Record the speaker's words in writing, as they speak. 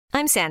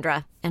I'm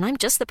Sandra, and I'm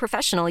just the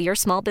professional your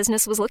small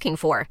business was looking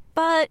for.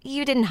 But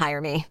you didn't hire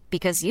me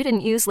because you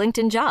didn't use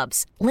LinkedIn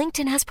Jobs.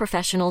 LinkedIn has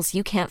professionals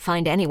you can't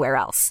find anywhere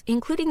else,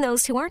 including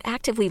those who aren't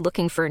actively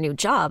looking for a new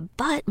job,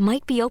 but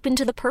might be open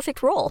to the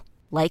perfect role,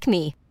 like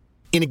me.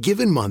 In a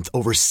given month,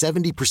 over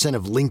 70%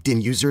 of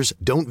LinkedIn users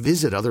don't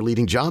visit other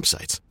leading job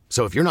sites.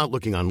 So if you're not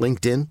looking on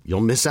LinkedIn,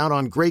 you'll miss out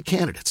on great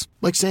candidates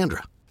like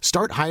Sandra.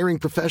 Start hiring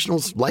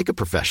professionals like a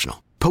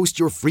professional. Post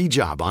your free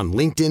job on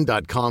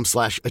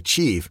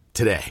linkedin.com/achieve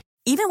today.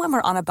 Even when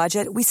we're on a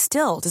budget, we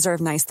still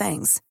deserve nice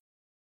things.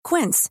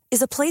 Quince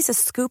is a place to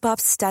scoop up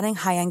stunning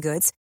high-end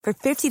goods for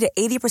 50 to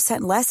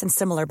 80% less than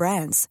similar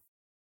brands.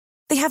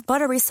 They have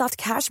buttery soft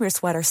cashmere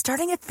sweaters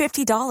starting at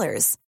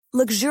 $50,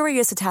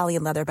 luxurious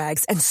Italian leather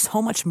bags, and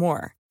so much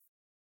more.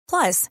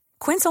 Plus,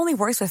 Quince only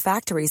works with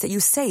factories that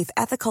use safe,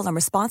 ethical, and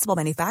responsible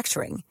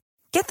manufacturing.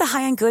 Get the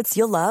high-end goods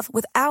you'll love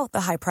without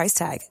the high price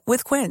tag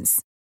with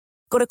Quince.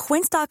 Go to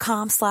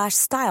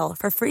quince.com/style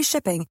for free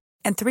shipping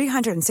and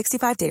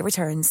 365-day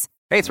returns.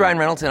 Hey, it's Ryan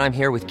Reynolds, and I'm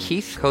here with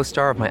Keith,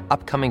 co-star of my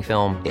upcoming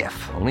film,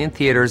 If, only in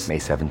theaters May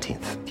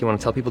 17th. Do you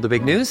want to tell people the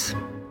big news?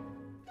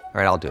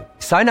 All right, I'll do it.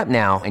 Sign up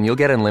now and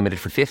you'll get unlimited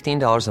for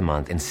 $15 a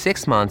month and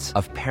 6 months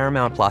of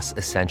Paramount Plus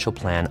Essential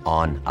Plan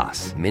on us.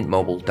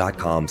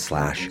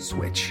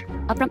 MintMobile.com/switch.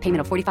 Upfront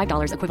payment of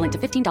 $45 equivalent to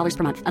 $15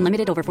 per month.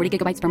 Unlimited over 40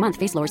 gigabytes per month.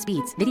 Face lower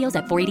speeds. Videos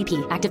at 480p.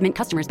 Active Mint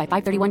customers by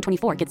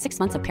 531.24 get 6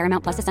 months of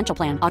Paramount Plus Essential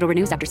Plan. Auto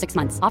renews after 6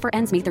 months. Offer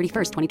ends May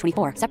 31st,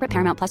 2024. Separate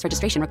Paramount Plus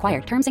registration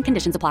required. Terms and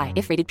conditions apply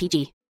if rated PG.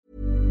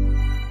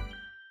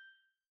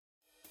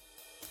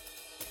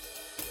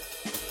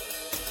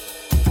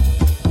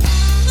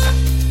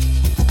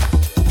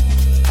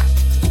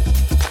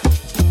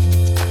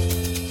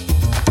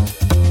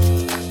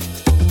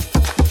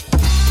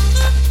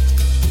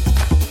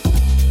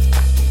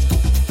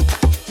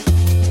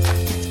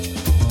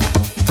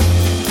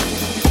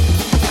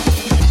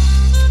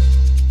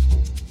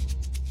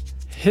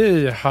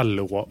 Hej,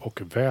 hallå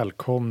och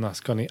välkomna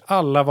ska ni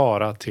alla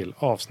vara till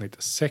avsnitt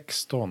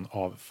 16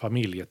 av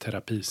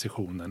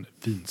familjeterapisessionen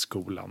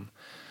Vinskolan.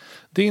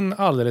 Din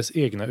alldeles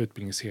egna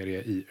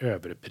utbildningsserie i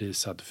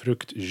överprisad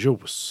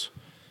fruktjuice.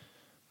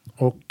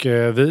 Och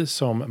vi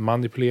som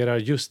manipulerar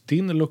just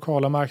din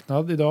lokala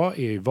marknad idag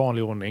är i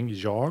vanlig ordning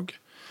jag,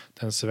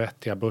 den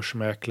svettiga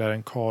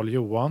börsmäklaren Carl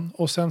Johan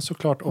och sen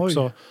såklart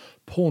också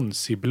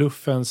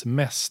Ponzi-bluffens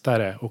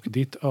mästare och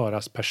ditt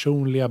öras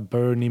personliga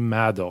Bernie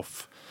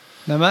Madoff.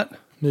 Nämen.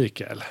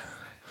 Mikael.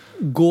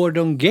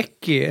 Gordon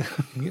Gekko.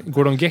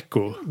 Gordon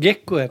Gekko.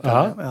 Gekko heter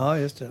han. Ja,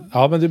 just det.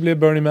 Ja, men det blev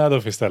Bernie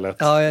Madoff istället.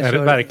 Ja, är det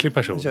en verklig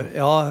person?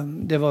 Ja,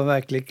 det var en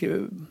verklig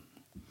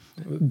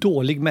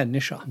dålig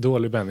människa.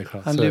 Dålig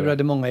människa. Han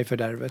lurade många i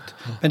fördärvet.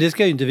 Men det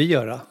ska ju inte vi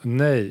göra.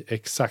 Nej,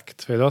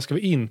 exakt. För idag ska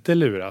vi inte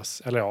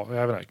luras. Eller ja,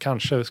 jag vet inte,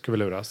 kanske ska vi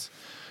luras.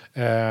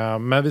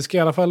 Men vi ska i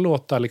alla fall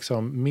låta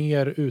liksom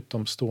mer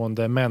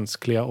utomstående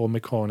mänskliga och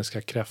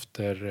mekaniska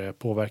krafter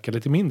påverka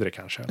lite mindre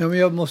kanske. Ja, men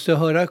jag måste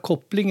höra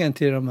kopplingen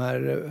till de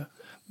här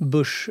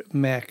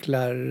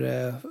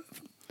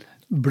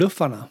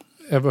börsmäklarbluffarna.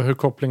 Hur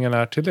kopplingen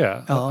är till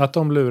det. Ja. Att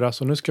de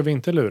luras och nu ska vi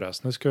inte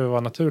luras. Nu ska vi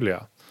vara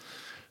naturliga.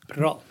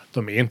 Bra.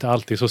 De är inte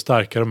alltid så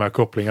starka de här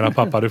kopplingarna,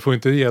 pappa. Du får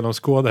inte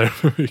genomskåda det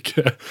för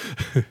mycket.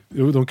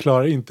 De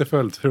klarar inte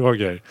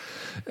följdfrågor.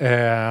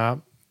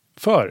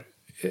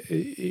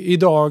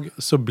 Idag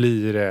så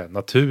blir det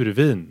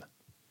naturvin.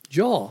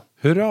 Ja.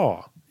 Hurra!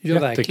 Ja,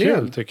 jättekul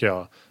verkligen. tycker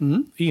jag.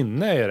 Mm.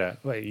 Inne är det.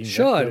 Vad är inne?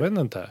 Kör! Jag vet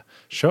inte.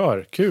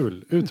 Kör,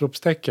 kul.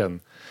 Utropstecken.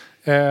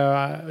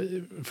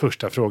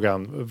 Första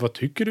frågan. Vad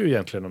tycker du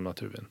egentligen om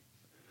naturvin?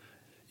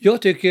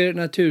 Jag tycker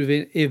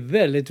naturvin är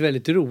väldigt,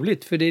 väldigt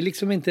roligt. För det är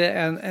liksom inte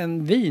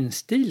en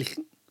vinstil.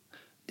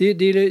 Det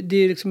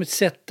är liksom ett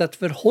sätt att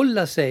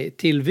förhålla sig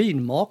till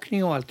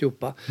vinmakning och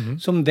alltihopa.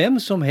 Som vem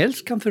som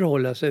helst kan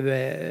förhålla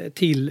sig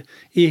till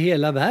i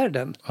hela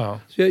världen. Ja.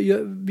 Så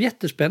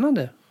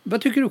jättespännande.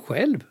 Vad tycker du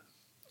själv?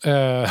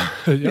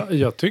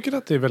 Jag tycker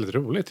att det är väldigt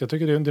roligt. Jag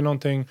tycker det är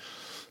någonting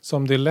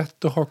som det är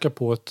lätt att haka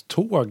på ett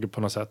tåg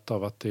på något sätt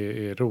av att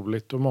det är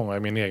roligt. Och många i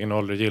min egen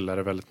ålder gillar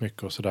det väldigt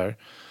mycket och sådär.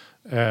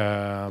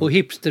 Och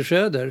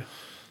hipstersöder.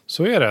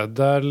 Så är det.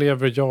 Där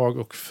lever jag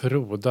och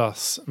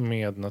frodas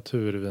med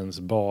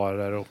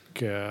naturvinsbarer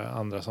och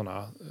andra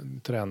sådana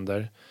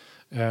trender.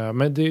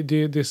 Men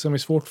det som är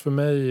svårt för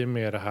mig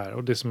med det här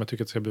och det som jag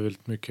tycker att ska bli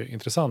väldigt mycket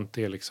intressant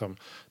är liksom,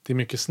 det är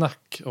mycket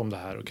snack om det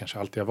här och kanske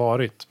alltid har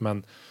varit,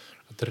 men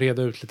att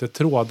reda ut lite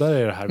trådar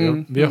i det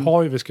här. Vi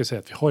har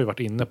ju varit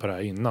inne på det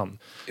här innan.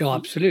 Ja,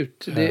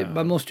 absolut.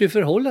 Man måste ju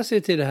förhålla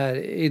sig till det här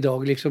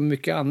idag, liksom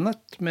mycket annat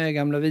med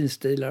gamla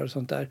vinstilar och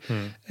sånt där.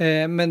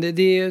 Men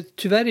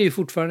tyvärr är ju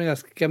fortfarande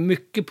ganska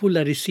mycket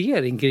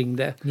polarisering kring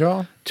det.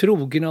 Ja.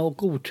 Trogna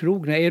och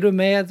otrogna. Är du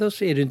med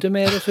oss? Är du inte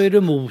med oss? Så är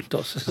du mot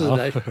oss?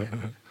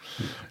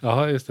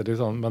 Ja, just det. Det är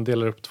sånt. Man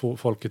delar upp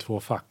folk i två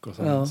fack och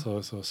sen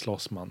så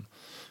slåss man.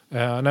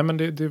 Nej, men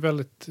det är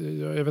väldigt,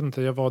 jag vet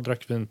inte, jag var och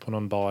drack vin på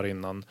någon bar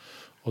innan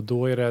och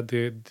då är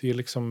det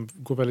liksom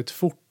går väldigt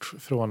fort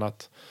från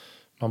att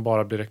man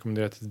bara blir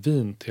rekommenderat ett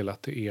vin till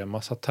att det är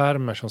massa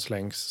termer som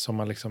slängs som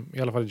man liksom, i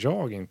alla fall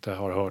jag inte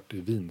har hört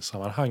i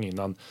vinsammanhang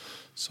innan,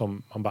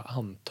 som man bara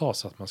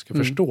antas att man ska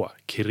förstå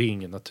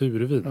kring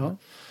naturvin. Ja.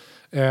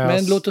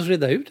 Men låt oss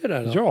reda ut det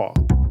där då. Ja.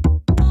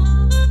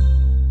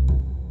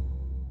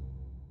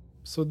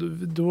 Så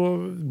då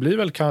blir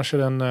väl kanske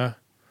den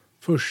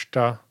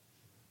första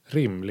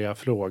rimliga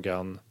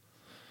frågan: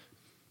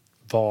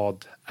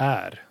 vad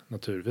är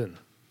naturvin?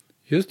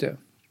 Just det.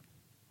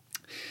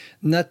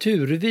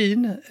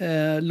 Naturvin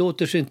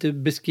låter sig inte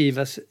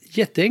beskrivas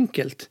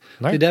jätteenkelt.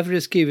 Nej. Det är därför det är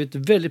skrivit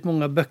väldigt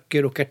många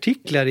böcker och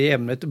artiklar i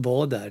ämnet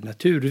vad är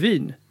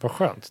naturvin. Vad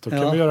skönt. Då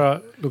kan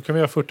vi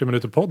göra 40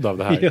 minuter podd av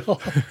det här. Ja.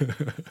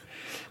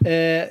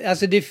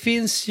 Alltså det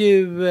finns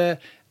ju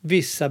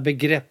vissa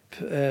begrepp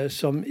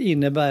som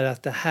innebär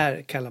att det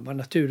här kallar man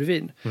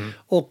naturvin.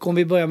 Och om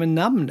vi börjar med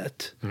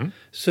namnet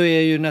så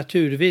är ju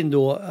naturvin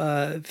då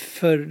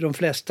för de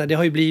flesta, det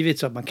har ju blivit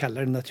så att man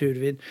kallar det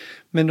naturvin.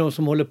 Men de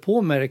som håller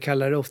på med det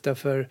kallar det ofta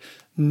för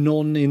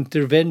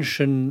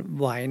non-intervention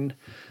wine.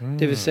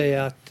 Det vill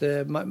säga att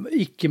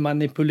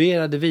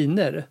icke-manipulerade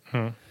viner.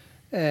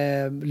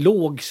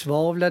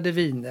 Lågsvavlade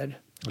viner.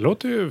 Det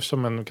låter ju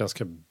som en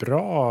ganska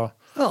bra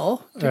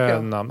tycker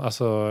jag. namn.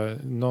 Alltså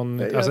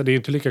det är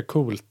inte lika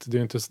coolt.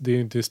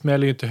 Det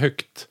smäller ju inte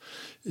högt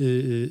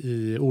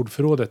i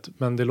ordförrådet,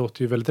 men det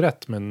låter ju väldigt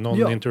rätt med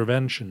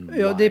non-intervention.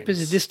 Ja, det är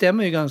precis. Det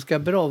stämmer ju ganska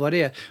bra vad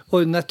det är.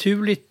 Och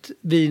naturligt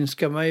vin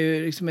ska man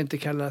ju liksom inte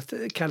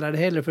kalla det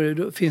heller, för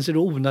då finns det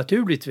då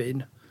onaturligt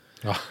vin.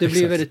 Ja, det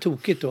blir väldigt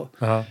tokigt då.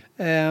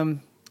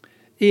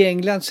 I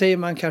England säger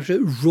man kanske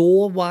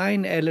raw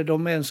wine, eller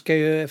de älskar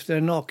ju efter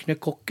den nakne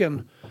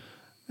kocken.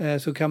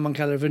 Så kan man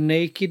kalla det för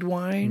naked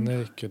wine.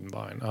 Naked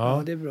wine,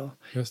 ja det är bra.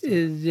 Just det.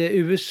 I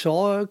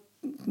USA,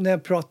 när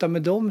jag pratar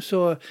med dem,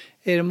 så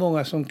är det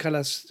många som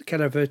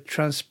kallar det för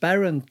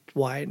transparent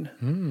wine.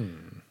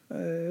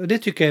 Och det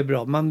tycker jag är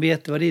bra. Man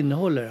vet vad det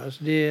innehåller.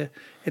 Alltså det är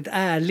ett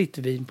ärligt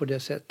vin på det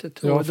sättet.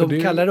 Ja, och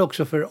de kallar det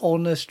också för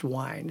honest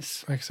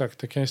wines. Exakt,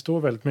 det kan ju stå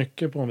väldigt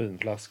mycket på en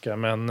vinflaska,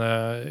 men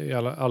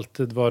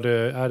alltid vad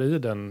det är i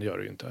den gör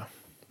det ju inte.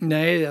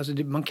 Nej, alltså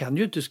man kan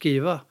ju inte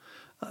skriva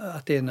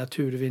att det är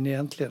naturvin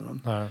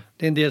egentligen. Nej.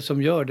 Det är en del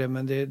som gör det,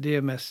 men det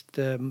är mest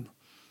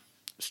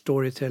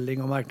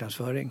storytelling och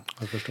marknadsföring.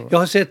 Jag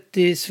har sett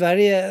i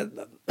Sverige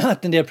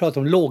att en del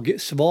pratar om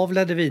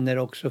lågsvavlade viner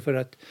också, för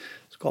att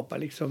skapa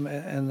liksom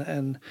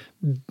en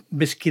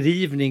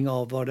beskrivning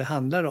av vad det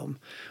handlar om.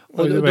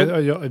 Och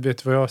jag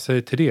vet vad jag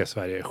säger till det,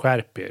 Sverige?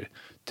 Skärp er.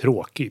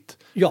 Tråkigt.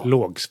 Ja.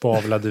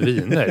 Lågsvavlade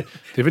viner.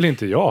 Det vill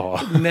inte jag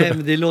ha. Nej,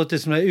 men det låter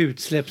som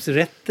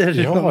utsläppsrätter.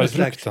 Ja,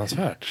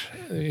 fruktansvärt.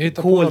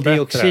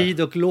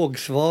 Koldioxid och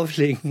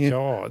lågsvavling.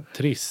 Ja,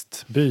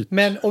 trist. Byt.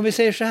 Men om vi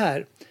säger så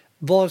här.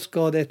 Vad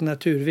ska det ett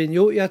naturvin?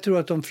 Jo, jag tror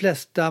att de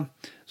flesta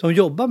som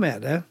jobbar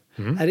med det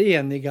är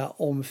eniga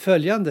om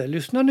följande.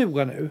 Lyssna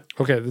noga nu.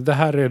 Okej, det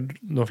här är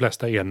de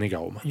flesta eniga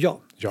om. Ja.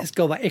 Det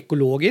ska vara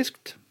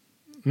ekologiskt.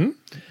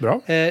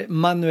 Bra.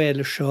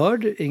 Manuell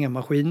skörd, inga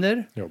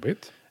maskiner.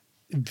 Jobbigt.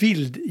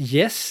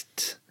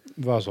 Vildgäst.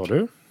 Vad sa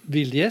du?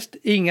 Vildgäst,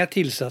 inga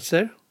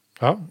tillsatser.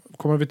 Ja,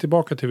 kommer vi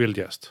tillbaka till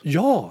vildgäst?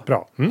 Ja,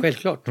 bra.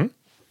 Självklart.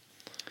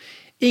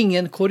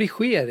 Ingen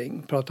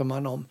korrigering pratar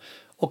man om.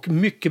 Och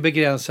mycket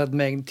begränsad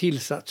mängd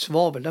tillsatt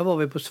svavel. Där var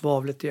vi på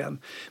svavlet igen.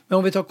 Men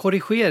om vi tar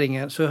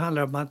korrigeringen så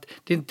handlar det om att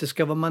det inte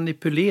ska vara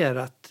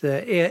manipulerat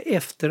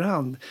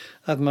efterhand.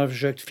 Att man har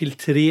försökt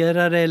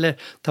filtrera det eller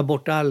ta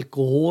bort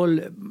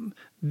alkohol.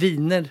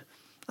 Viner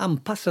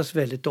anpassas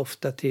väldigt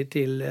ofta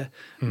till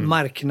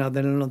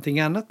marknaden eller någonting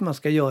annat man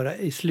ska göra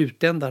i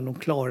slutändan. De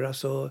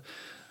klaras och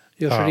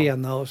görs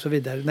rena och så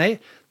vidare. Nej,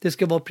 det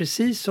ska vara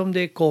precis som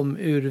det kom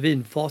ur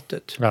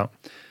vinfatet. Ja.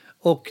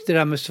 Och det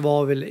där med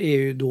svavel är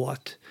ju då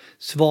att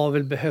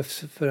svavel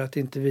behövs för att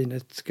inte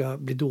vinet ska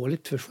bli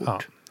dåligt för fort.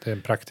 Ja, det är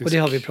en praktisk... Och det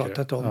har vi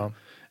pratat om.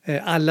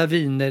 Ja. Alla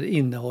viner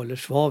innehåller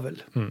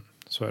svavel.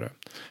 Så är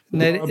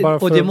det.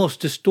 Och det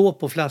måste stå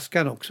på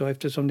flaskan också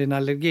eftersom det är en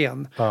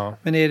allergen. Ja.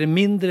 Men är det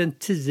mindre än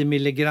 10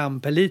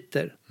 milligram per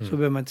liter så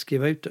behöver man inte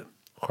skriva ut det.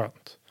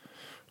 Skönt.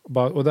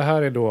 Och det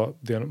här är då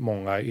det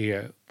många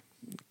är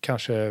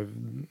kanske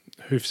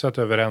hyfsat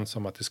överens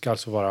om, att det ska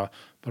alltså vara,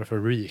 bara för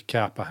att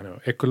recapa här nu,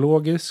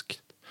 ekologisk,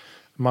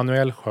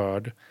 manuell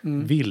skörd,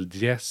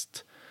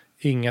 vildgäst,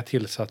 inga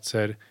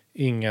tillsatser,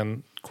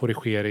 ingen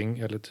korrigering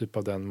eller typ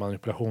av den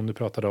manipulation du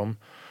pratade om,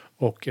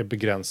 och en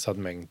begränsad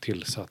mängd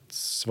tillsatt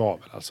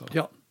svavel alltså.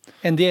 Ja,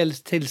 en del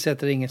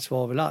tillsätter inget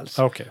svavel alls.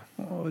 Okay.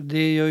 Och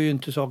det gör ju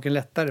inte saken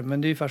lättare,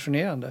 men det är ju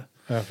fascinerande.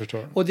 Jag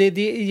förstår. Och det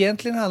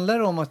egentligen handlar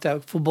om att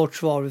få bort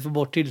svavel, få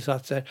bort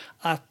tillsatser,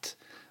 att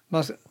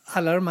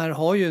alla de här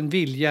har ju en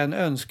vilja, en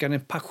önskan,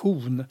 en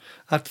passion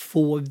att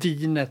få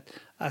vinet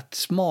att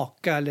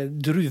smaka, eller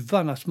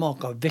druvan att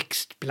smaka av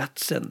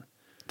växtplatsen.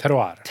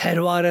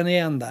 Terroiren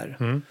är en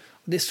där.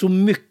 Det är så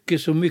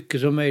mycket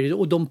som möjligt.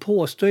 Och de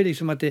påstår ju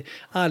liksom att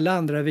alla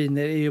andra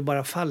viner är ju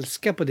bara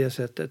falska på det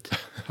sättet.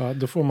 Ja,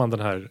 då får man den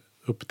här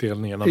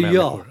uppdelningen av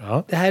människor.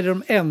 Ja, det här är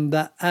de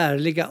enda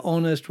ärliga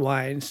honest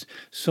wines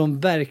som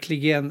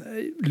verkligen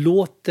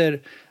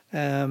låter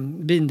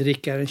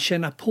vindrickaren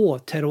känna på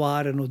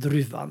terroiren och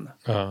druvan.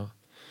 Ja.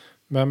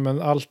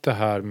 Men allt det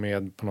här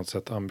med på något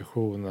sätt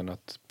ambitionen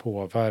att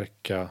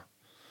påverka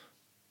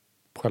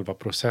själva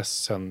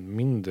processen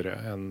mindre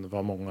än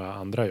vad många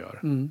andra gör.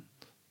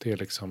 Det är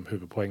liksom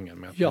huvudpoängen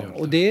med att Ja, göra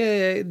och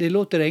det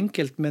låter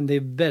enkelt men det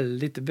är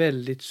väldigt,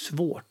 väldigt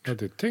svårt. Ja,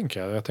 det tänker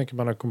jag. Jag tänker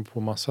man har kommit på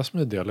massa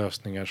smidiga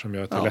lösningar som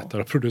gör att det är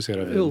lättare att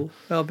producera vin. Jo,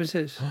 ja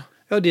precis.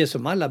 Ja, det är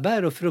som alla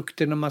bär och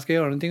frukter när man ska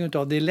göra någonting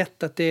utav. Det är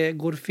lätt att det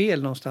går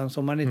fel någonstans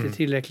om man inte är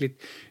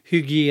tillräckligt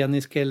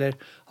hygienisk eller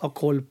har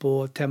koll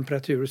på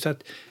temperatur. Så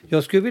att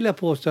jag skulle vilja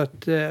påstå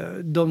att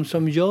de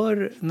som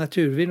gör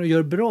naturvin och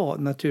gör bra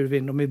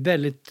naturvin, de är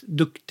väldigt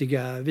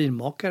duktiga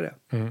vinmakare.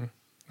 Ja,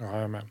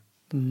 jag är med.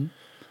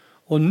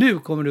 Och nu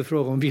kommer du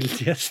fråga om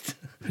vildgäst.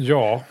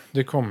 Ja,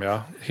 det kommer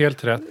jag.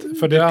 Helt rätt.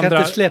 För Du det kan andra...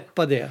 inte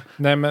släppa det.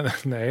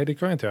 Nej, det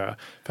kan jag inte göra.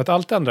 För att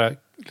allt det andra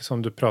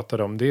som du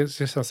pratade om, det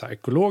är så här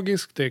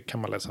ekologiskt, det kan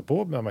man läsa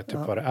på, men man vet typ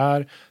vad det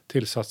är.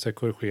 Tillsatser,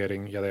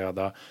 korrigering,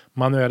 jada.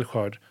 Manuell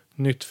skörd,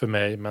 nytt för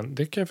mig, men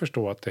det kan jag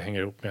förstå att det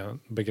hänger ihop med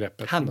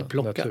begreppet.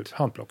 Handplockat.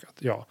 Handplockat,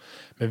 ja.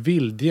 Men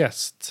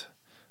vildgäst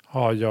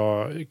har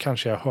jag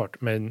kanske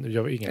hört, men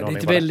jag har ingen aning.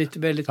 Det är väldigt,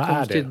 väldigt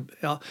konstigt.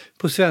 Ja,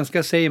 på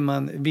svenska säger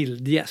man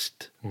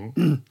vildgäst.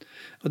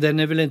 Och den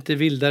är väl inte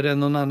vildare än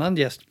någon annan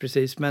gäst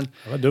precis, men...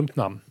 Det var ett dumt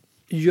namn.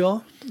 Ja,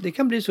 det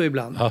kan bli så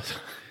ibland. Ja.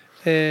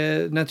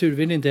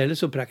 Naturvin är inte heller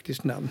så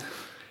praktiskt namn.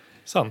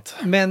 Sant.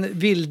 Men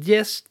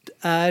vildgäst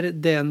är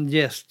den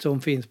gäst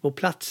som finns på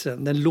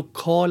platsen, den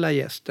lokala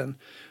gästen.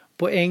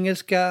 På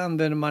engelska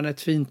använder man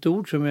ett fint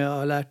ord som jag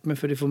har lärt mig,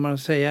 för det får man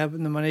säga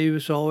när man är i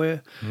USA och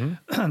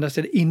andra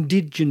ställen,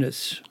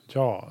 indigenous.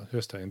 Ja,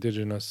 just det.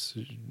 Indigenous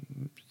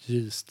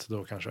yeast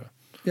då kanske.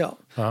 Ja,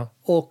 Ja.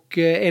 och,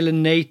 eller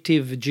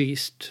native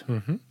yeast.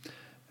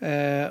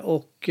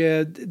 Och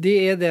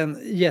det är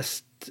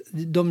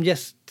de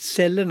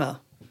gästcellerna,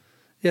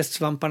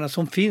 gästsvamparna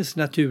som finns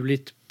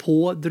naturligt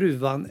på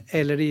druvan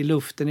eller i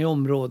luften i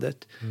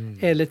området.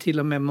 Eller till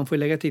och med man får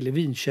lägga till i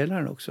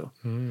vinkällaren också.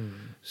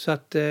 Så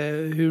att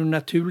hur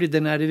naturlig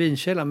den är i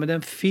vinkällaren, men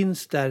den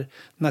finns där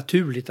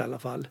naturligt i alla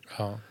fall.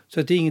 Ja. Så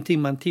att det är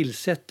ingenting man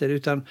tillsätter,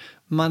 utan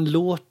man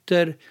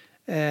låter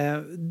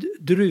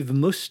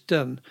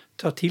druvmusten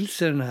ta till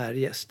sig den här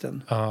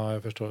gästen. Ja,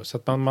 jag förstår. Så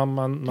att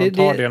man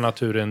tar det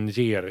naturen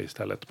ger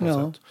istället på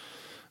något sätt.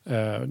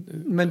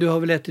 Men du har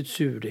väl ätit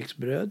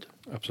surdegsbröd?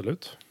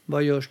 Absolut.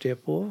 Vad görs det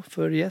på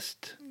för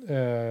gäst?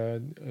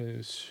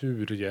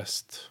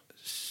 Surgäst.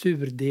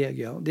 Surdeg,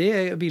 ja. Det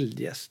är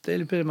vildgäst.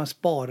 Eller man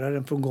sparar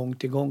den från gång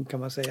till gång kan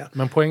man säga.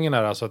 Men poängen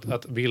är alltså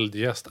att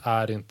vildgäst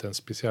är inte en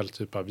speciell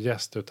typ av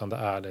gäst, utan det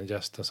är den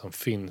gästen som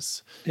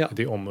finns i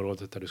det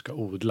området där du ska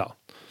odla.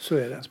 Så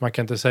är det. Så man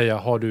kan inte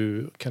säga,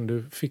 kan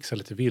du fixa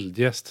lite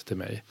vildgäst till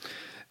mig?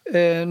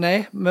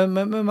 Nej,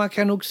 men man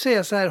kan nog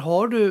säga så här,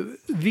 har du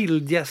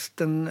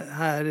vildgästen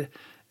här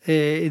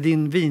i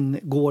din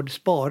vingård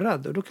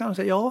sparad? Och då kan man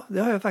säga, ja,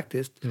 det har jag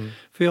faktiskt.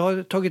 För jag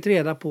har tagit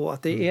reda på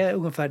att det är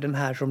ungefär den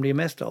här som det är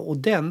mest av. Och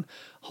den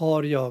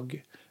har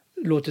jag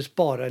låtit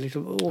spara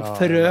liksom, och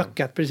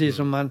förökat, precis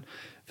som man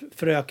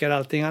förökar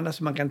allting annat,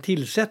 så man kan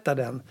tillsätta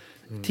den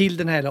till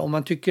den här om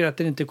man tycker att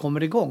den inte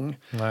kommer igång.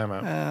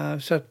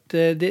 Så att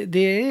det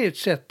är ett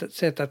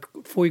sätt att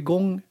få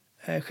igång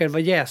själva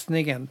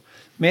jäsningen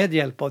med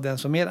hjälp av den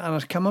som är.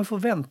 Annars kan man få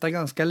vänta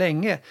ganska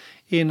länge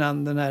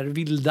innan den här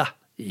vilda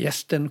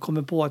jästen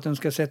kommer på att den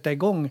ska sätta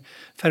igång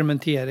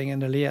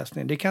fermenteringen eller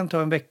jäsningen. Det kan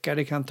ta en vecka,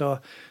 det kan ta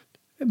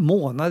en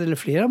månad eller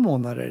flera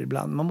månader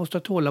ibland. Man måste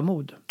ha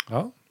tålamod.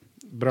 Ja,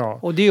 bra.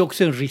 Och det är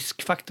också en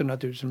riskfaktor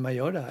naturligtvis när man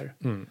gör det här.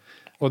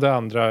 Och det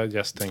andra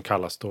gästen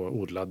kallas då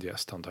odlad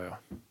gäst, antar jag.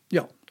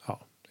 Ja.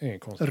 Ingen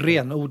konstigt.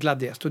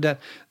 Renodlad gäst. Och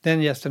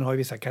den gästen har ju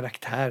vissa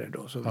karaktärer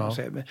då. Så man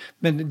säger.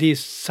 Men det är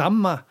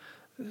samma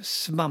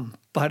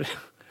svampar.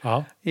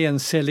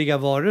 Encelliga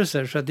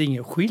varelser, så att det är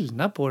ingen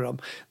skillnad på dem.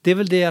 Det är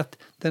väl det att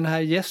den här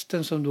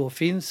gästen som då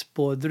finns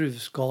på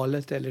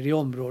druvskalet eller i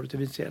området i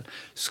Vidsel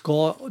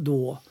ska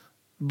då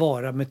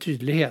vara med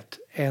tydlighet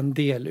en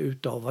del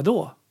utav vad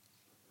då?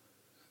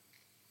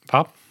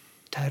 Va?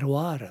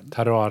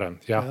 Terroiren,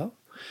 ja.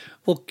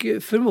 Och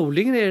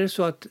förmodligen är det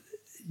så att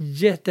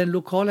den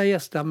lokala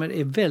gäststammen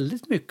är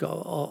väldigt mycket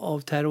av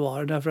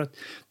terroir, därför att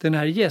den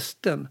här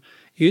gästen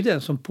är ju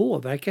den som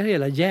påverkar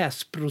hela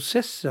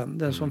jäsprocessen,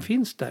 den som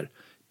finns där,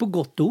 på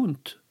gott och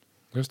ont.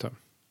 Just det.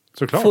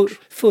 Såklart.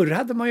 Förr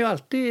hade man ju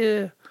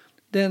alltid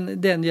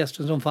den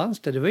gästen som fanns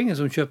där. Det var ingen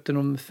som köpte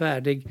någon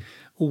färdig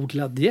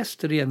odlad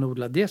gäst,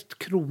 renodlad gäst,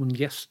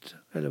 krongäst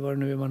eller vad det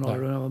nu är man har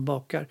när man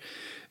bakar.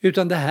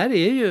 Utan det här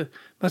är ju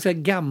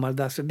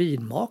gammaldags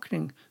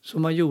vinmakning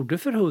som man gjorde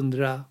för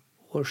 100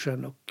 år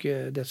sedan och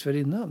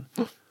dessförinnan.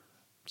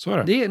 Så är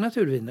det. Det är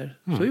naturviner.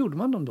 Så gjorde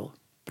man dem då.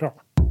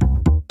 Bra.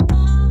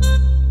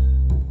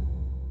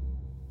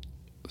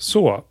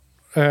 Så,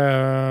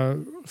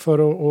 för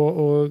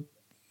att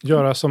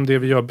göra som det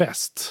vi gör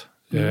bäst,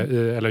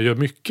 eller gör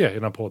mycket i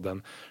den här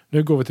podden.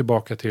 Nu går vi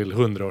tillbaka till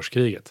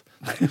 100-årskriget.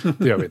 Nej,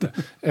 det gör vi inte.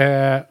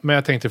 Men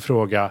jag tänkte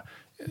fråga,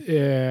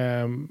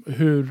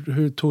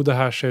 hur tog det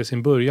här sig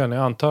sin början?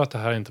 Jag antar att det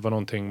här inte var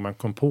någonting man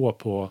kom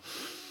på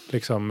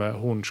liksom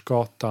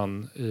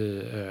Hornsgatan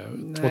i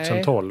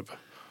 2012.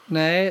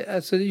 Nej,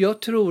 alltså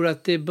jag tror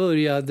att det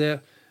började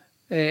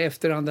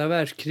efter andra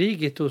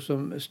världskriget hos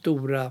de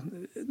stora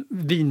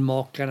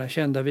vinmakarna,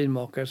 kända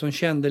vinmakare som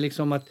kände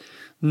liksom att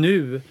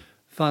nu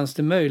fanns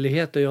det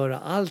möjlighet att göra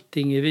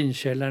allting i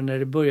vinkällaren när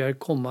det började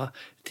komma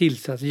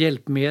tillsatt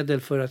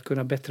hjälpmedel för att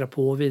kunna bättra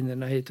på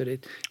vinerna hit och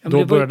dit. Ja,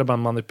 då började man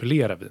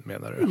manipulera vin,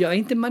 menar du? Ja,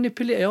 inte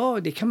manipulera, ja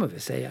det kan man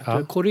väl säga.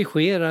 Ja.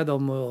 Korrigera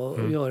dem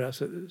och göra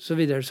så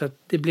vidare så att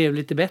det blev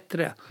lite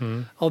bättre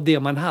av det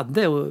man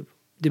hade, och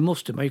det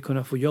måste man ju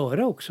kunna få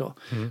göra också.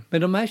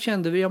 Men de här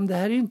kände vi, det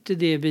här är ju inte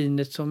det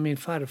vinet som min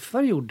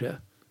farfar gjorde.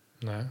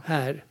 Nej.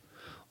 Här.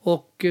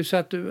 Och så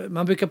att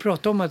man brukar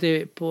prata om att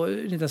det på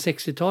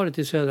 1960-talet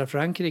i södra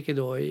Frankrike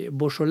då, i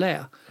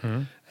Beaujolais,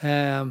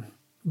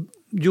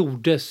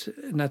 gjordes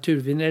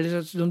naturvin.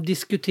 Eller så de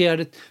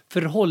diskuterade ett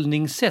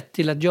förhållningssätt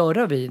till att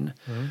göra vin.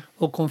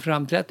 Och kom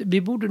fram till att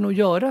vi borde nog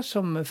göra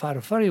som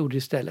farfar gjorde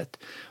istället.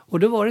 Och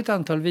då var det ett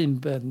antal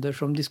vinbönder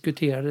som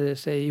diskuterade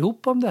sig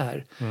ihop om det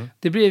här.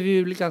 Det blev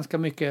ju ganska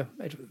mycket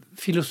ett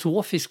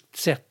filosofiskt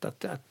sätt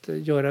att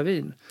göra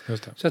vin.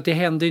 Just det. Så att det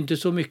hände inte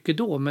så mycket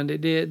då,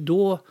 men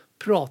då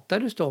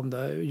pratades det om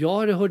det.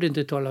 Jag hörde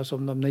inte talas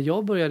om dem när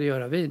jag började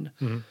göra vin.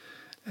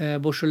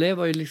 Beaujolais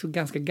var ju liksom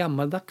ganska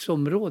gammaldags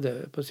område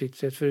på sitt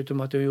sätt,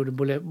 förutom att de gjorde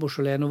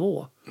Beaujolais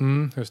Nouveau.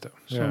 Just det.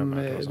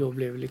 Som då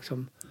blev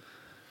liksom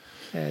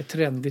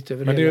trendigt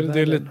över men hela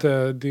det är världen.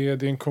 lite, det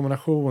är en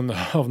kombination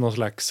av någon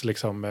slags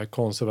liksom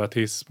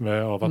konservatism,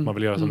 av att man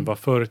vill göra som det var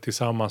förr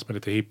tillsammans med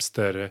lite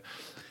hipster.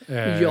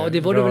 Ja,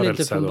 det var det väl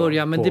inte från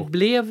början, men på. det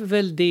blev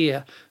väl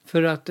det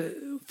för att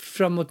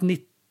framåt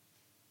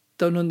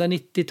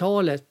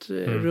 1990-talet,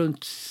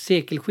 runt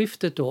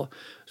sekelskiftet då,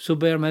 så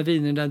började de här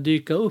vinerna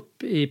dyka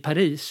upp i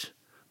Paris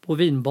på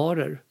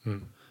vinbarer.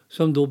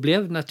 Som då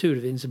blev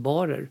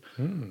naturvinsbarer.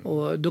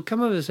 Och då kan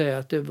man väl säga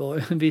att det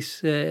var en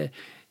viss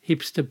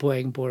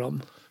hipsterpoäng på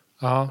dem.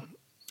 Ja,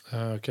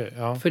 okej.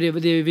 Ja. För det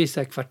är ju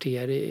vissa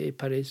kvarter i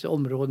Paris,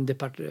 områden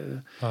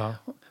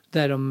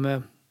där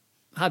de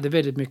hade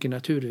väldigt mycket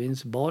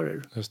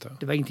naturvinsbarer. Just det.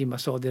 Det var ingenting man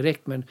sa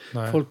direkt, men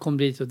folk kom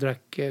dit och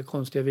drack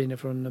konstiga viner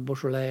från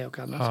Beaujolais och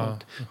annat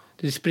sånt.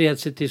 Det spred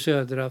sig till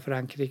södra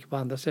Frankrike på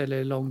andra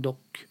ställen, Languedoc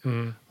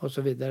och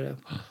så vidare.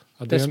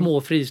 Ja, där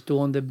små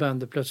fristående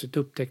bönder plötsligt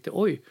upptäckte,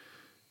 oj,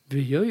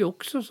 vi gör ju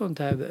också sånt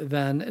här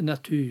vin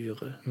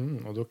natur.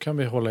 Och då kan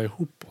vi hålla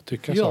ihop och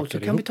tycka ja, saker så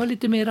kan ihop. vi ta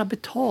lite mera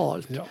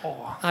betalt.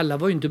 Ja. Alla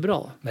var ju inte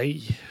bra.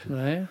 Nej.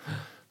 Men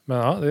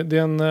Nej. det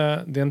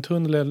är en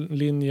tunn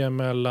linje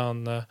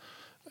mellan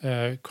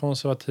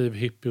konservativ,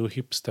 hippie och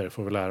hipster,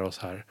 får vi lära oss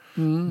här.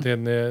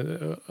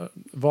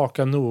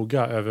 Vaka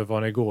noga över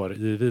vad ni går.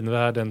 I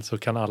vinvärlden så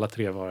kan alla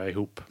tre vara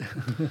ihop.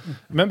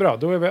 Men bra,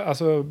 då är vi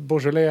alltså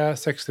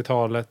Beaujolais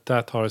 60-talet,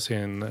 där tar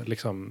sin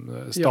liksom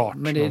start. Ja,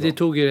 men det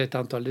tog ju ett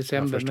antal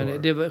decennier.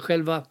 Men det var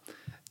själva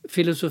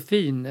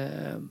filosofin,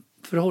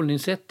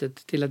 förhållningssättet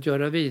till att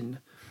göra vin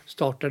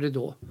startade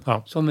då.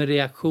 Ja. Som en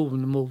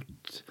reaktion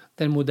mot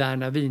den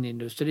moderna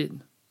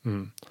vinindustrin.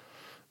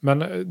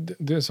 Men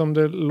det som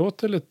det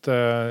låter lite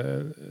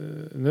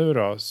nu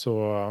då,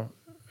 så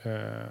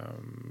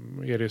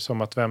är det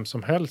som att vem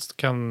som helst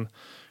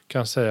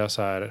kan säga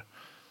så här: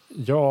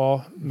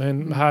 ja,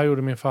 men här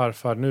gjorde min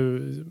farfar,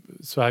 nu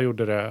så här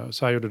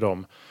gjorde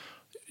de.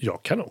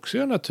 Jag kan också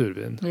göra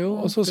naturvin. Jo,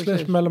 och så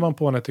smäller man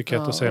på en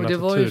etikett och säger och det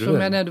naturvin.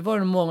 var ju det var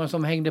många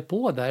som hängde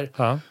på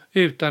där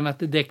utan att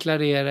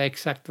deklarera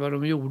exakt vad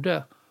de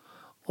gjorde.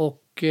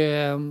 Och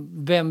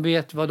vem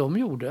vet vad de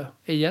gjorde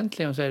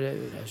egentligen? Så är det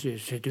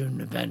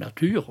c'est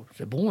natur,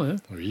 c'est bon.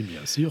 Oui,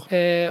 bien sûr.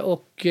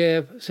 Och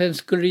sen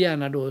skulle det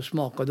gärna då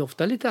smaka och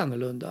dofta lite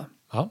annorlunda.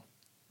 Ja.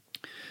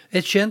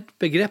 Ett känt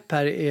begrepp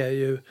här är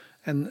ju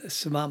en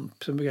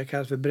svamp som brukar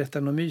kallas för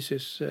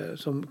Brettanomyces,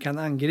 som kan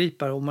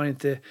angripa om man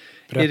inte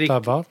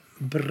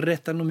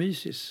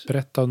Brettanomyces.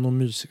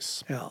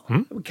 Brettanomyces. Ja,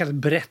 det kallas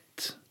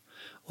brett.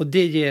 Och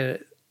det ger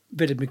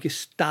väldigt mycket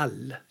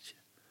stall.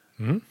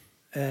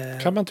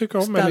 Kan man tycka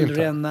om eller inte?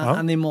 Stallränna,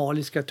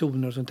 animaliska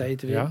toner och sånt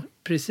där. Ja.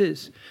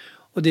 Precis.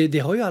 Och det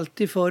har ju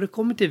alltid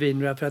förekommit i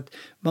vin, för att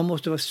man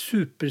måste vara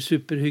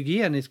super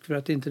hygienisk för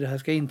att inte det här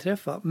ska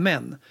inträffa.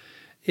 Men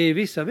i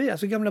vissa viner,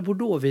 alltså gamla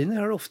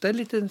bordeauxviner, har ofta en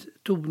liten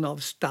ton av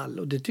stall,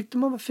 och det tyckte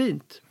man var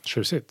fint.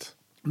 Tjusigt.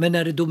 Men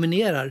när det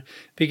dominerar,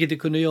 vilket det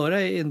kunde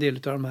göra i en del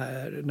av de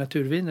här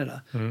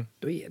naturvinerna,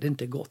 då är det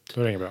inte gott.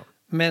 Då är det inget bra.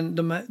 Men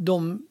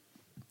de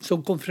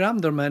som kom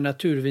fram, de här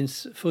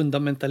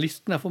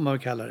naturvinsfundamentalisterna får man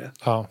väl kalla det.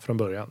 Ja, från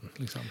början.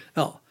 Liksom.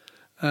 Ja,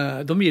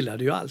 de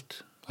gillade ju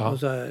allt. Ja. Och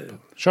så,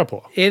 kör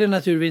på. Är det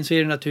naturvin så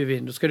är det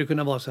naturvin. Då ska det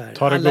kunna vara så här.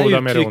 Ta det alla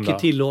goda med det uttryck onda. är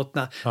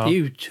tillåtna. Ja. Det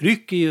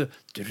uttrycker ju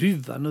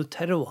druvan och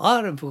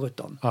terroiren för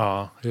 17.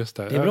 Ja, just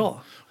det. Det är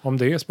bra.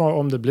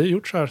 Om det blir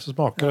gjort så här så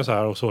smakar det så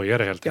här, och så är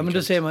det helt enkelt. Ja, men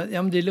då säger man,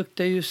 men det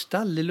luktar ju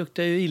stall, det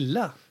luktar ju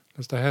illa.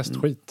 Just det,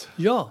 hästskit.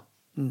 Ja,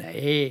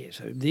 nej,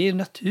 så det är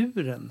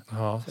naturen.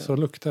 Ja, så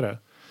luktar det.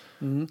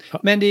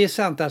 Men det är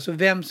sant, alltså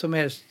vem som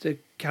helst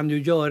kan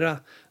ju göra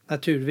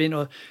naturvin.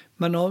 Och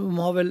man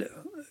har väl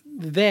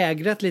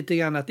vägrat lite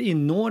grann att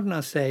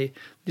inordna sig.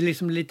 Det är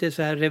liksom lite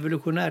så här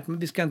revolutionärt. Men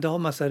vi ska inte ha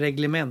massa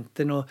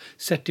reglementen och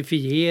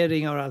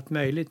certifieringar och allt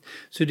möjligt.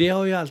 Så det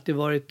har ju alltid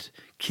varit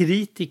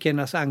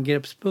kritikernas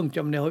angreppspunkt.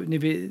 Ja, men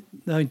ni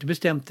har inte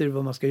bestämt er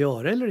vad man ska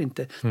göra eller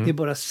inte. Ni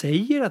bara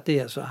säger att det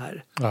är så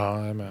här. Ja,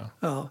 jag är med.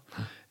 Ja.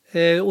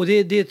 Och det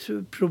är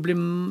ett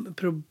problem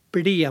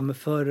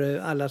för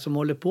alla som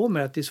håller på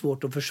med att det är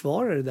svårt att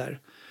försvara det där.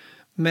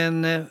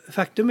 Men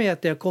faktum är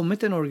att det har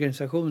kommit en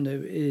organisation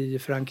nu i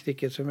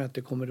Frankrike som jag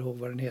inte kommer ihåg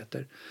vad den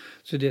heter.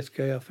 Så det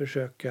ska jag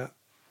försöka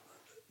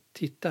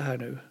titta här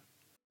nu.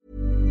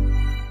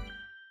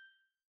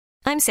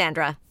 I'm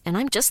Sandra, and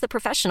I'm just the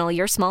professional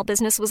your small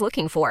business was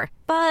looking for.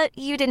 But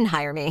you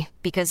didn't hire me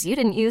because you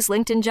didn't use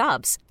LinkedIn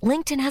Jobs.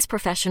 LinkedIn has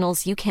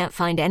professionals you can't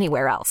find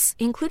anywhere else,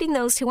 including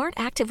those who aren't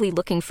actively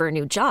looking for a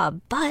new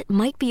job, but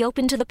might be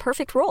open to the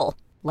perfect role,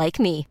 like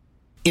me.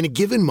 In a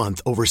given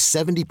month, over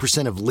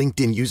 70% of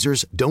LinkedIn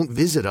users don't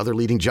visit other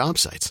leading job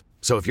sites.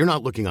 So if you're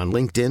not looking on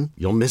LinkedIn,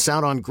 you'll miss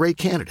out on great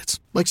candidates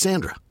like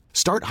Sandra.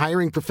 Start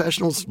hiring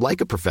professionals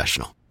like a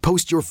professional.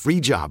 Post your free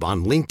job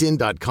on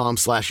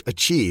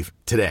linkedin.com/achieve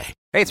today.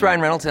 Hey, it's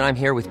Ryan Reynolds, and I'm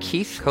here with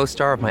Keith,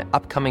 co-star of my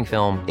upcoming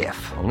film,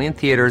 If, only in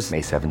theaters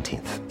May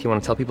 17th. Do you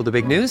want to tell people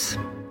the big news?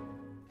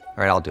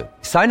 All right, I'll do it.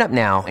 Sign up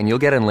now and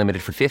you'll get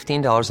unlimited for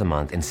 $15 a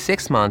month and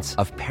 6 months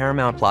of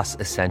Paramount Plus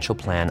Essential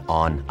Plan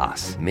on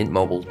us.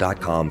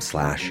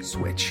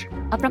 MintMobile.com/switch.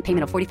 Upfront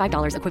payment of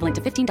 $45 equivalent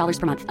to $15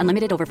 per month.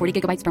 Unlimited over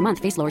 40 gigabytes per month.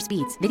 Face lower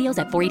speeds. Videos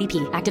at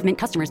 480p. Active Mint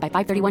customers by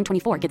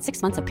 531.24 get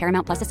 6 months of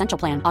Paramount Plus Essential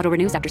Plan. Auto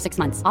renews after 6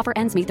 months. Offer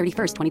ends May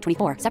 31st,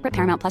 2024. Separate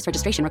Paramount Plus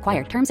registration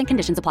required. Terms and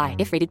conditions apply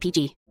if rated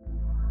PG.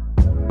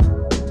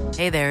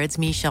 Hey there, it's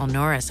Michelle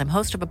Norris. I'm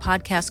host of a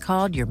podcast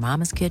called Your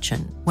Mama's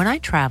Kitchen. When I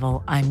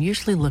travel, I'm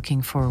usually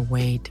looking for a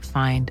way to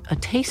find a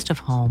taste of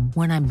home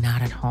when I'm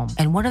not at home.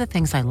 And one of the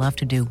things I love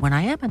to do when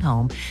I am at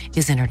home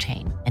is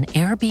entertain. And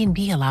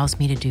Airbnb allows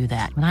me to do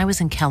that. When I was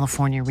in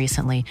California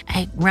recently,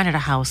 I rented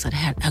a house that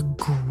had a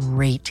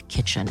great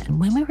kitchen.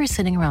 And when we were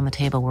sitting around the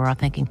table, we were all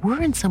thinking,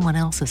 we're in someone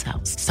else's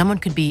house. Someone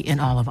could be in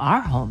all of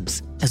our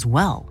homes as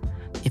well.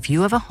 If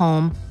you have a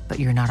home, but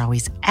you're not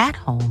always at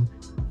home,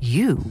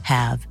 you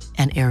have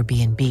an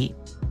Airbnb.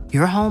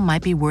 Your home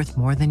might be worth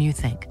more than you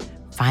think.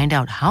 Find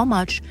out how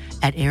much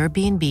at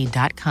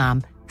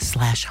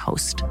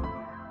airbnb.com/host.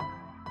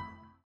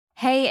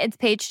 Hey, it's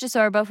Paige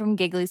DeSorbo from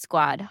Giggly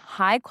Squad.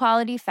 High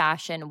quality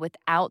fashion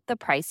without the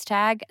price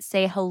tag.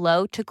 Say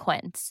hello to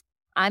Quince.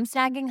 I'm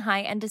snagging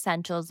high-end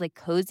essentials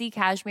like cozy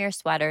cashmere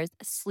sweaters,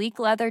 sleek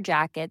leather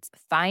jackets,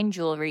 fine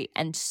jewelry,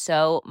 and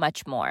so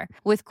much more.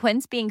 With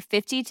Quince being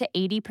 50 to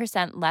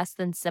 80% less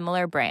than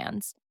similar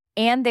brands.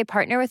 And they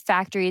partner with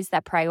factories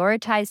that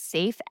prioritize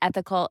safe,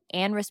 ethical,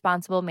 and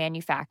responsible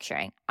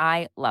manufacturing.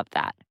 I love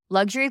that.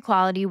 Luxury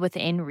quality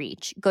within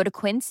reach. Go to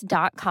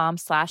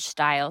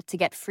quince.com/style to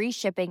get free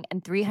shipping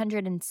and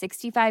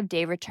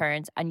 365-day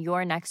returns on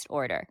your next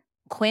order.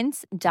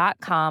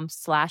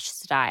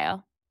 Quince.com/style.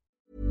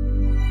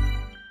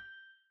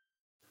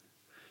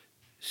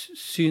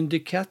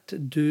 Syndicat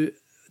du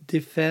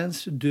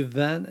Défense du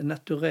Vin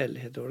Naturel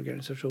heter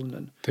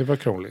organisationen. Det var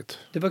krångligt.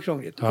 Det var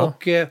krångligt. Ja.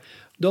 Och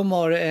de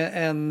har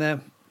en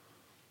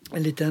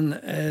liten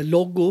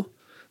logo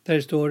där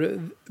det står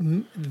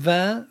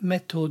Vin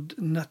Méthode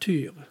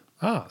Nature.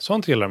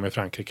 Sånt gillar de i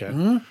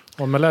Frankrike.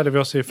 Och man lärde vi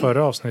oss i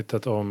förra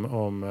avsnittet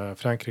om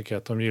Frankrike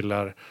att de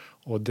gillar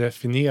att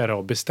definiera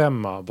och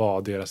bestämma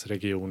vad deras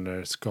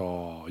regioner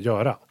ska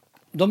göra.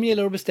 De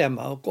gillar att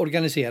bestämma och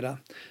organisera.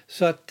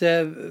 Så att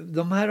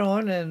de här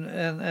har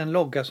en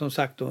logga som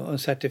sagt då, en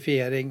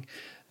certifiering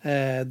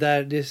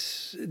där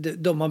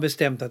de har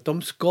bestämt att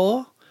de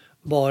ska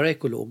vara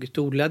ekologiskt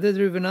odlade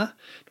druvorna.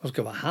 De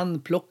ska vara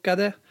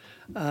handplockade.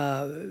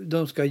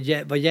 De ska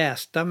vara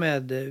jästa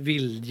med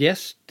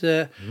vildjäst.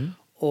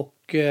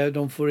 Och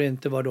de får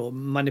inte vara då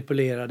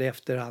manipulerade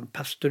efterhand,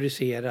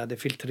 pasteuriserade,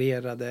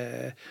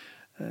 filtrerade,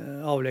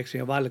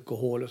 avlägsning av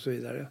alkohol och så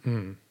vidare.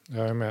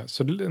 Jag är med.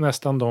 Så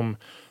nästan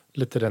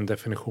lite den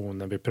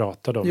definitionen vi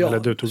pratade om. Ja, eller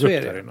du tog upp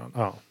där innan.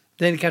 Ja.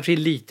 Den kanske är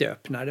lite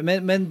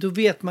öppnare. Men då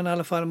vet man i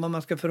alla fall vad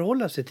man ska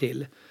förhålla sig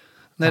till.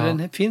 När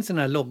den finns den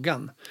här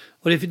loggan.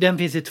 Och den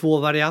finns i 2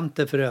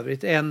 varianter för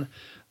övrigt. En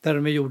där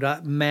de är gjorda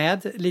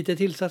med lite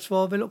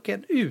tillsatssvavel och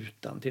en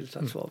utan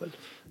tillsatssvavel.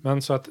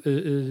 Men så att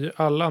i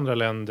alla andra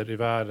länder i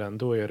världen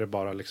då är det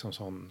bara liksom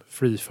sån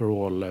free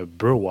for all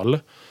brawl.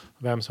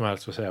 Vem som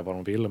helst får säga vad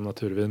de vill om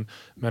naturvin.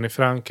 Men i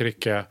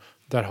Frankrike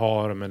där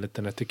har de en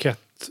liten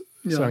etikett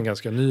sedan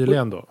ganska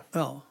nyligen då.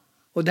 Ja.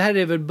 Och det här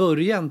är väl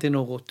början till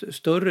något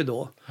större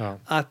då. Ja.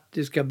 Att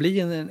det ska bli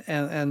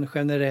en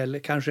generell,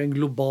 kanske en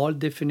global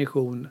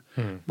definition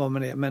vad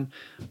man är. Men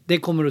det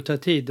kommer att ta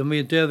tid. De är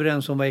ju inte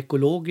överens om vad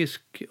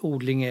ekologisk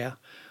odling är.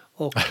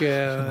 Och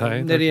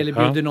när det gäller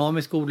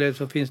biodynamisk odling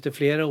så finns det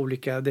flera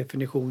olika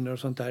definitioner och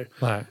sånt där.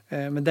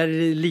 Men där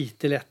är det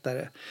lite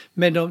lättare.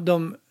 Men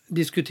de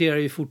diskuterar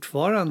ju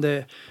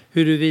fortfarande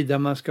huruvida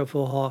man ska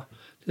få ha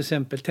till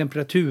exempel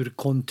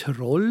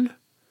temperaturkontroll.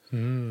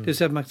 Det vill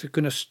säga att man ska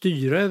kunna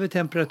styra över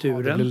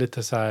temperaturen. Det blir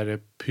lite så här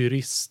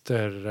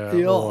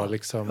purister och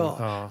liksom...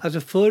 Ja.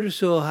 Alltså förr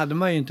så hade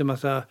man ju inte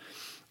massa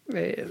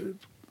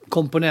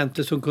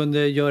komponenter som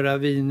kunde göra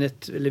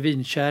vinet eller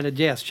vinkärlet,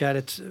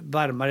 jäskärlet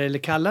varmare eller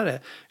kallare.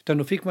 Utan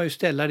då fick man ju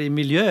ställa det i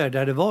miljöer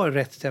där det var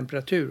rätt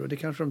temperatur och det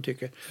kanske de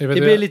tycker. Det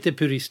blir lite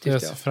puristiskt.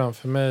 Jag ser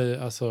framför mig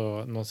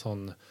alltså någon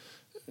sån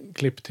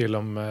klipp till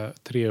om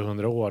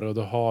 300 år och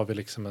då har vi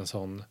liksom en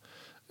sån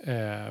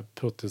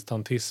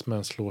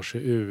protestantismen slår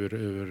sig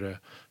ur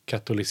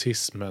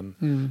katolicismen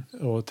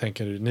och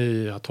tänker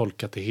ni har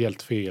tolkat det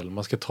helt fel.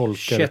 Man ska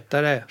tolka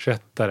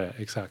kättare,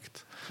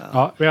 exakt.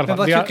 Ja, i alla fall,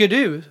 men vad tycker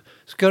du?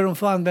 Ska de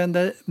få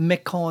använda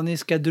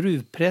mekaniska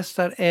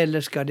druvpressar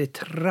eller ska det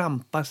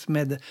trampas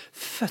med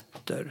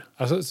fötter?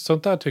 Alltså,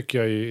 sånt där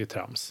tycker jag är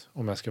trams,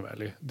 om jag ska vara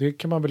ärlig. Det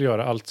kan man väl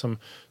göra allt som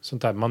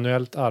sånt där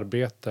manuellt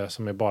arbete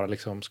som är bara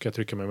liksom, ska jag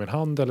trycka med min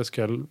hand eller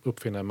ska jag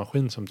uppfinna en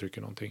maskin som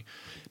trycker någonting?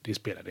 Det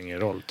spelar ingen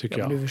roll, tycker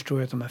jag. Du förstår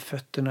ju att de här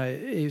fötterna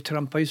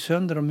trampar ju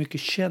sönder dem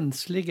mycket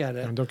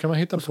känsligare. Men då kan man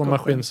hitta på en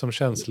maskin som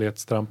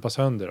känslighetstrampar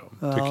sönder dem,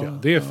 tycker jag.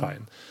 Det är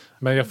fine.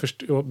 Men jag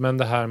förstår, men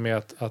det här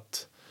med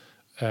att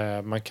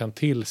man kan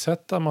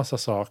tillsätta massa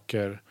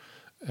saker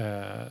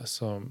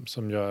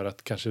som gör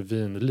att kanske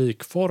vin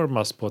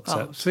likformas på ett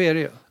sätt. Så är det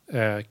ju.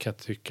 Kan jag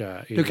tycka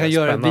är du kan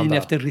göra vin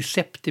efter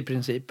recept i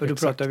princip. Och då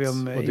pratar vi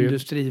om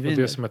industrivin. Och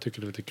det som jag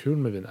tycker är lite kul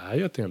med vin är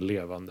ju att det är en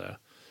levande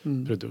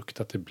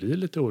produkt. Att det blir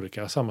lite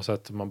olika. Samma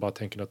sätt om man bara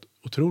tänker något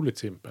otroligt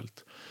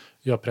simpelt.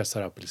 Jag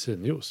pressar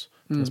apelsinjuice.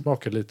 Den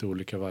smakar lite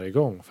olika varje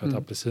gång. För att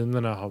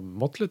apelsinerna har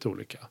mått lite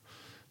olika.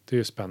 Det är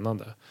ju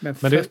spännande. Men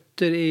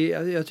fötter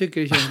jag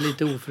tycker det känns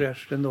lite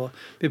ofräscht ändå.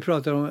 Vi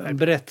pratar om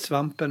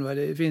brättsvampen.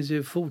 Det finns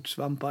ju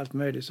fotsvamp och allt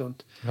möjligt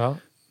sånt. Ja,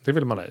 det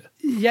vill man ha i.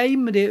 Ja,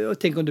 men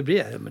tänk om det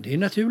blir. Men det är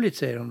naturligt,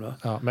 säger de då.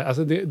 Ja, men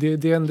alltså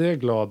det enda jag är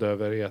glad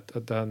över är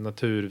att det här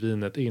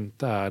naturvinet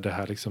inte är det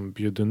här liksom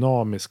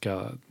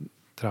biodynamiska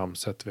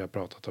tramset vi har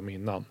pratat om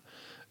innan.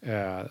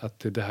 Att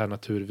det här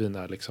naturvin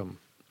är liksom...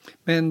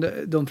 Men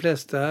de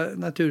flesta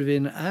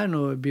naturvin är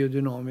nog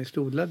biodynamiskt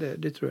odlade,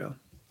 det tror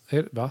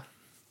jag. Va?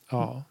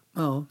 Ja.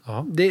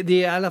 Det är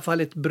i alla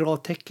fall ett bra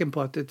tecken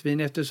på att ett vin,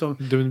 eftersom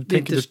det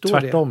inte står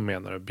tvärtom det.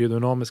 Menar du?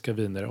 Biodynamiska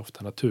viner är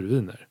ofta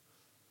naturviner.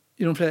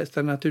 I de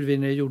flesta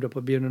naturviner är gjorda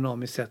på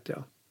biodynamiskt sätt,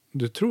 ja.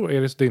 Du tror,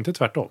 det är inte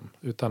tvärtom,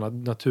 utan att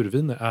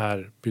naturviner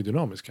är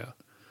biodynamiska?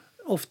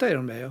 Ofta är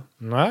de det, ja.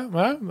 Nej,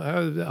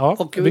 ja.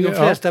 Och de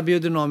flesta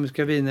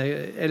biodynamiska viner,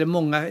 eller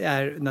många,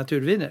 är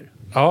naturviner.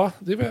 Ja,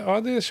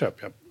 det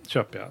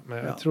köper jag. Men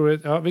jag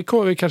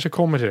tror vi kanske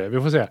kommer till det.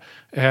 Vi får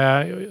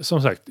se.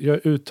 Som sagt, jag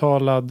är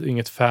uttalad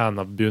inget fan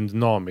av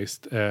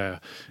biodynamiskt.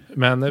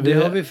 Men det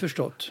har vi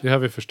förstått. Det har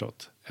vi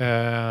förstått.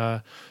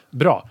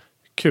 Bra.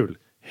 Kul.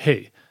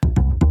 Hej.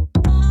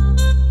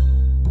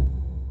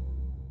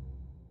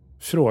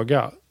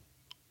 Fråga.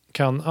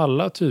 Kan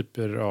alla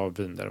typer av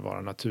viner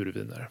vara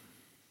naturviner?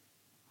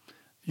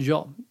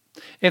 Ja.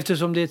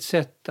 Eftersom det är ett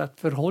sätt att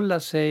förhålla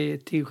sig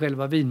till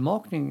själva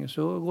vinmakningen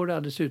så går det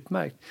alldeles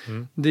utmärkt.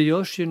 Det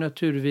görs ju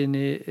naturvin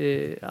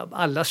i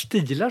alla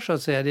stilar så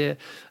att säga. Det är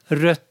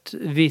rött,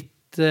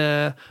 vitt,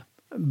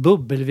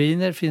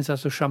 bubbelviner. Finns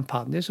alltså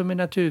champagne som är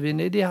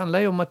naturviner. Det handlar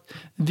ju om att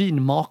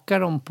vinmaka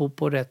dem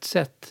på rätt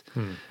sätt.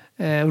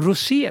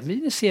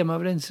 Roséviner ser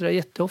man väl inte så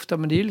jätteofta,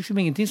 men det är ju liksom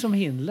ingenting som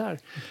hindrar.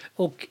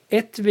 Och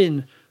ett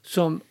vin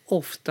som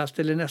oftast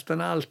eller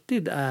nästan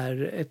alltid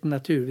är ett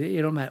naturvin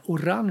är de här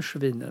orange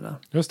vinerna.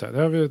 Just det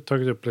har vi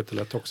tagit upp lite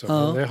lätt också.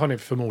 Men det har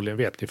ni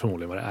vet ni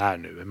förmodligen vad det är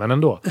nu, men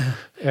ändå.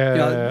 Det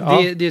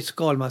är ett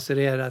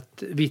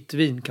skalmassererat vitt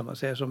vin kan man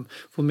säga som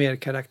får mer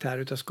karaktär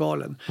utav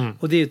skalen.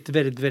 Och det är ett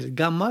väldigt, väldigt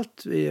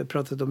gammalt, vi har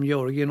pratat om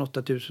Georgien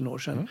 8000 år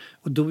sedan.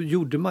 Och då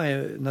gjorde man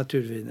ju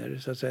naturviner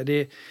så att säga.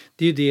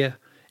 Det är ju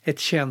ett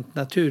känt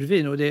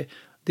naturvin och det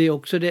är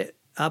också det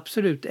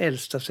absolut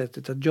äldsta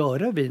sättet att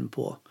göra vin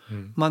på.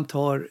 Man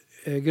tar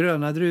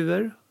gröna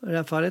druvor i det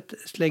här fallet,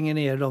 slänger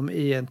ner dem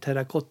i en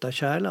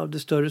terrakottakärl av det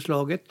större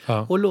slaget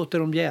och låter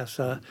dem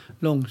jäsa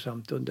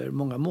långsamt under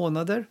många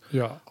månader.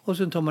 Ja. Och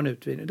sen tar man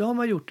ut vin. Då har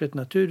man gjort ett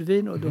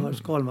naturvin och då har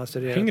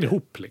skalmassererat. Hänger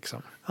ihop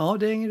liksom. Ja,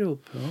 det hänger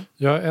ihop.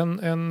 Ja,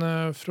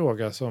 en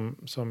fråga som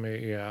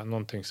är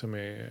någonting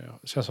som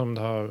känns som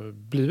det har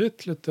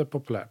blivit lite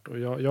populärt och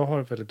jag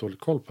har väldigt dålig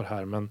koll på det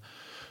här, men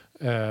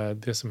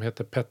det som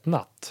heter Pet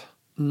Nat.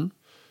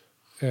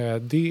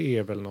 Det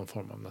är väl någon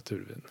form av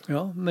naturvin.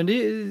 Ja, men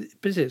det är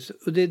precis.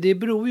 Och det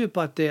beror ju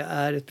på att det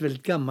är ett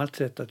väldigt gammalt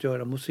sätt att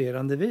göra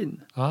mousserande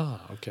vin.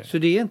 Okay. Så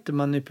det är inte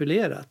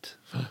manipulerat.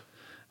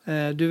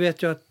 Du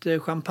vet ju att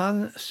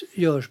champagne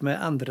görs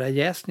med andra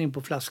jäsning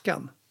på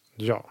flaskan.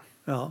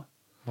 Ja.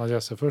 Man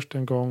jäser först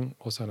en gång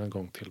och sen en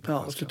gång till på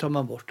flaskan. Och så tar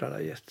man bort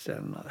alla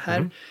jästcellerna.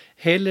 Här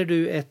häller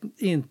du ett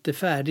inte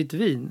färdigt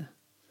vin.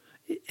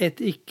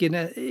 Ett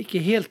icke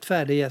helt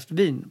färdigjäst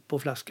vin på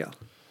flaskan.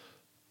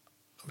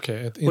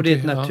 Okay, och det är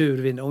ett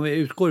naturvin. Om vi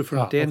utgår ifrån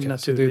att det är en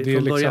naturvin så det är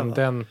från början.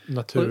 Liksom den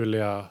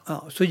naturliga...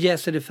 så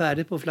jäser det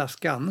färdigt på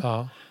flaskan.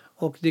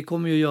 Och det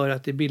kommer ju göra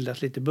att det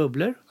bildas lite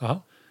bubblor.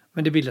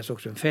 Men det bildas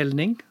också en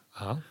fällning.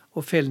 Ja.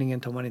 Och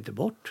fällningen tar man inte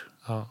bort.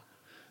 Ja.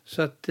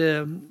 Så att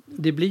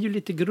det blir ju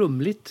lite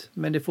grumligt.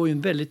 Men det får ju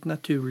en väldigt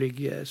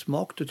naturlig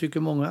smak. Då tycker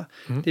många.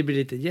 Det blir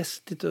lite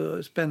jästigt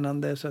och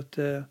spännande. Så att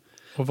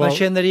man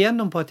känner igen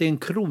dem på att det är en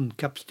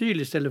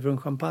kronkapsyl istället för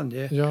en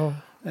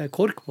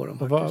champagnekork på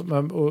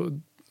dem.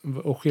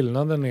 Och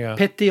skillnaden är...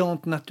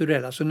 Pétillant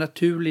naturel, alltså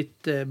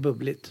naturligt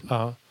bubbligt.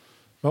 Ja.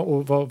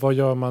 Och vad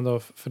gör man då?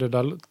 För det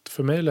där,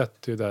 för mig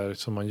lät det där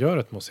som man gör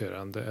ett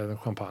mousserande, en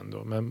champagne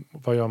då. Men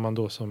vad gör man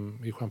då som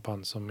i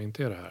champagne som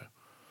inte är det här?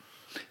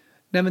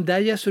 Nej, men där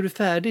jäser du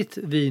färdigt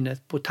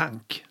vinet på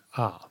tank.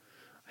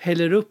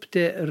 Häller upp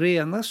det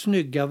rena,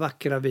 snygga,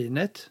 vackra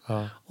vinet.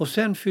 Och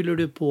sen fyller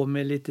du på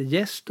med lite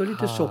jäst och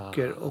lite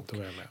socker. Och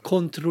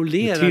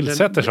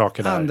kontrollerar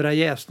den andra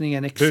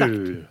jäsningen exakt.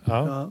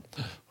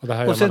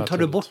 Och sen tar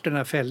du bort den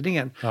här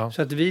fällningen.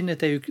 Så att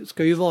vinet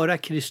ska ju vara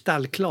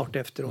kristallklart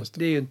efteråt.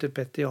 Det är ju inte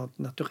Pétillant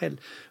naturel.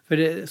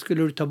 För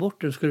skulle du ta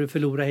bort den skulle du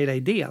förlora hela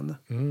idén.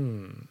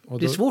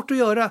 Det är svårt att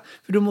göra.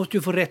 För du måste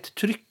ju få rätt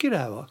tryck i det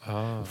här. Va?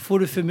 Får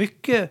du för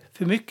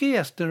mycket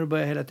jäster när du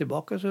börjar hälla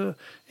tillbaka så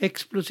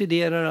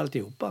explosiderar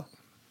alltihopa.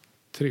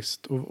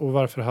 Trist. Och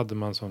varför hade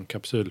man sån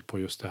kapsyl på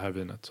just det här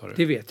vinet? Sa du?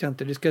 Det vet jag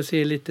inte. Det ska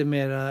se lite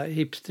mer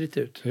hipstrigt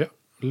ut. Ja,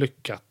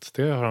 lyckat.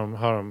 Det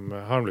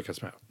har de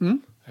lyckats med.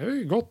 Det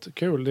är gott,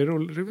 kul, det är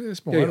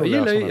roligt.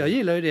 Jag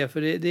gillar ju det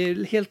för det är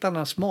en helt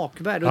annan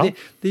smakvärld. Och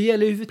det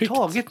gäller ju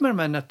överhuvudtaget med de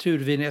här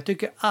naturvinerna. Jag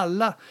tycker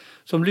alla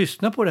som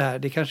lyssnar på det här,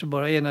 det kanske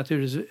bara är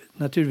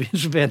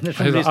naturvinsvänner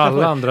som lyssnar på det.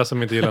 Alla andra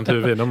som inte gillar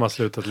naturvin, de har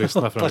slutat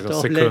lyssna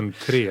från sekund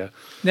 3.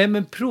 Nej,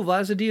 men prova,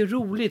 alltså det är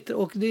roligt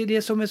och det är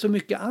det som är så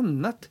mycket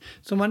annat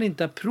som man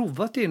inte har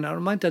provat innan.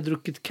 Om man inte har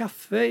druckit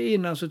kaffe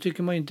innan så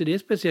tycker man ju inte det är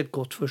speciellt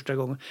gott första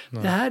gången.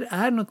 Nej. Det här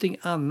är någonting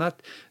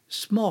annat,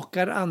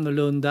 smakar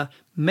annorlunda,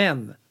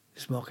 men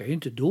det smakar ju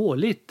inte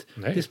dåligt.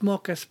 Nej. Det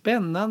smakar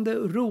spännande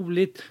och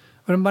roligt.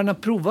 Och när man har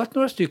provat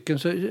några stycken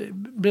så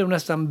blir de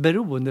nästan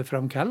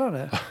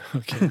beroendeframkallande.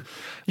 Okay.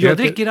 Jag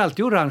dricker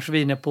alltid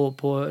orangeviner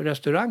på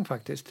restaurang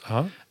faktiskt.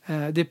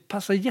 Det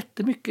passar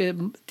jättemycket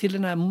till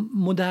den här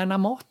moderna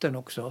maten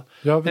också.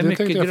 Ja, det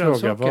tänkte jag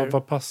fråga.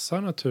 Vad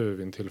passar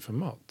naturvin till för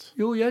mat?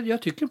 Jo,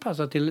 jag tycker det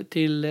passar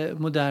till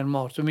modern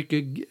mat. Så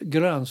mycket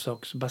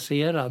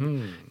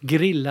grönsaksbaserad.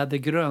 Grillade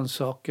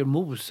grönsaker,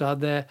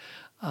 mosade,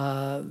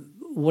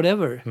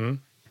 whatever.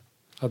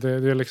 Ja, det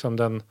är liksom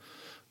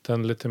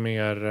den lite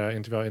mer,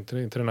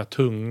 inte den här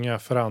tunga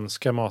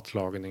franska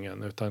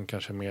matlagningen utan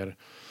kanske mer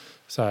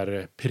så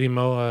här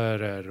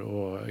primörer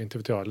och inte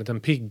vet jag, lite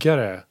en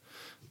piggare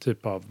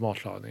typ av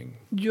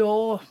matlagning.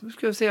 Ja,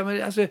 ska jag säga,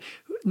 men alltså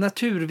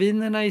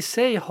naturvinerna i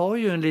sig har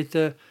ju en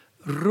lite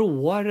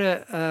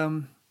råare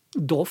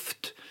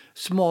doft.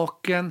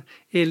 Smaken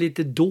är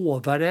lite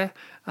dovare.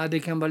 Det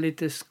kan vara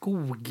lite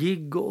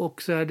skogig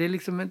och så här. Det är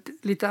liksom ett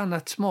lite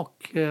annat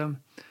smakpalett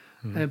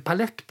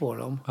på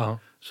dem.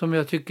 Som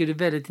jag tycker är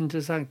väldigt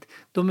intressant.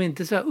 De är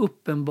inte så här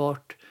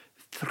uppenbart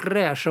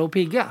fräscha och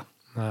pigga.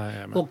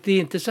 Nej, och det är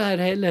inte så här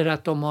heller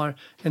att de har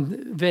en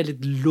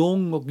väldigt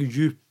lång och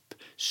djup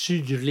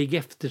syrlig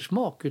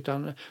eftersmak.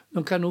 Utan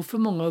de kan nog för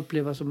många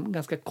upplevas som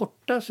ganska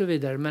korta och så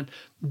vidare. Men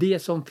det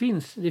som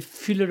finns, det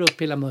fyller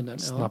upp hela munnen.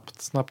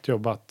 Snabbt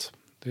jobbat.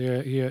 Det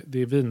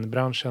är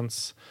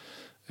vinbranschens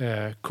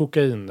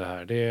kokain det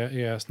här.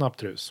 Det är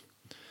snabbt rus.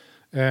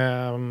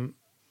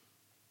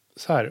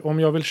 Så här, om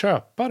jag vill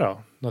köpa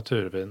då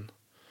naturvin.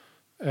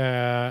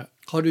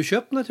 Har du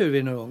köpt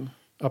naturvin någon gång?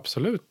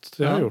 Absolut,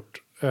 det har jag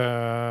gjort.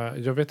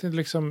 Jag vet inte,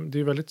 liksom, det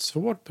är väldigt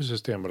svårt på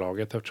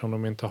Systembolaget eftersom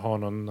de inte har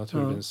någon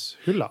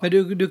naturvinshylla. Men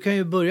du kan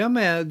ju börja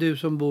med, du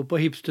som bor på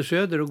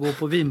Hipstersöder och går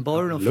på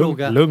vinbaren och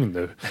lugn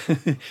nu.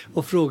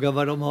 och fråga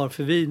vad de har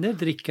för viner,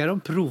 dricka dem,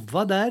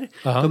 prova där.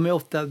 De är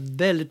ofta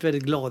väldigt,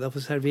 väldigt glada för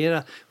att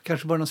servera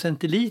kanske bara någon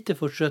centiliter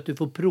först så att du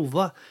får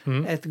prova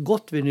ett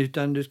gott vin,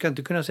 utan du ska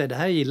inte kunna säga det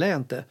här gillar jag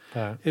inte.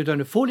 Utan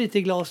du får lite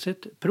i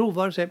glaset,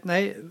 provar och säger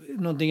nej,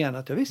 någonting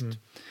annat, ja visst.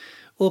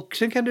 Och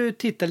sen kan du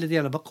titta lite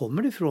grann, var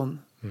kommer det ifrån?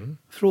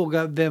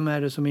 Fråga, vem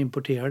är det som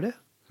importerar det?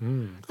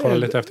 Kolla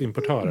lite efter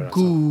importörer.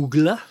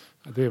 Googla.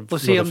 Alltså.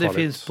 Och se om det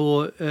finns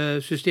på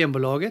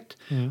Systembolaget.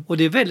 Och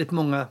det är väldigt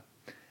många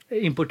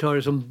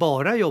importörer som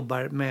bara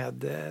jobbar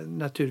med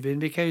naturvin.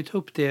 Vi kan ju ta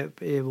upp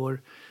det i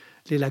vår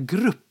lilla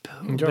grupp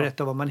och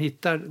berätta var man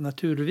hittar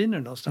naturviner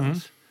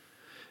någonstans.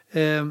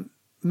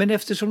 Men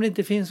eftersom det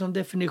inte finns någon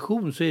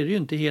definition så är det ju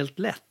inte helt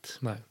lätt.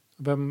 Nej.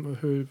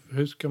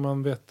 Hur ska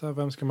man veta?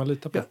 Vem ska man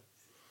lita på?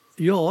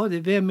 Ja,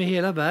 vem i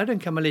hela världen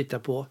kan man lita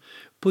på.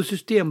 På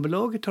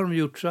Systembolaget har de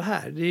gjort så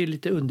här. Det är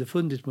lite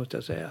underfundigt måste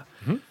jag säga.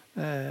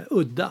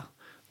 Udda.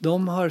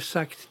 De har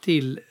sagt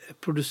till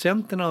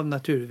producenterna av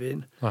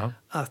naturvin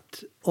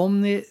att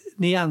om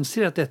ni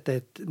anser att detta är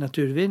ett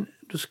naturvin,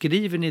 då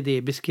skriver ni det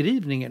i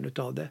beskrivningen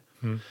utav det.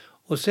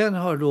 Och sen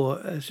har då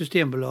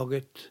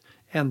Systembolaget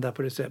ändrat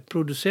på det så här.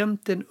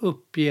 Producenten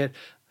uppger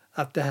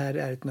att det här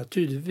är ett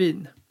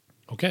naturvin.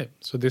 Okej,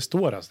 så det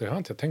står alltså, det har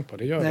inte jag tänkt på,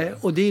 det gör Nej,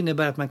 och det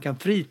innebär att man kan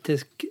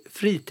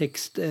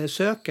fritext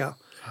söka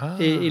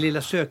i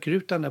lilla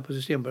sökrutan där på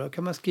Systembolaget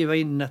kan man skriva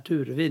in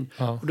naturvin.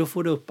 Och då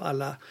får du upp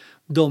alla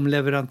de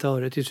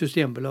leverantörer till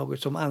Systembolaget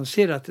som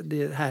anser att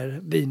det här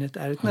vinet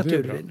är ett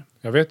naturvin.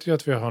 Jag vet ju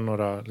att vi har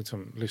några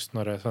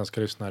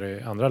svenska lyssnare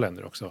i andra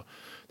länder också.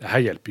 Det här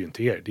hjälper ju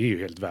inte er, det är ju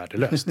helt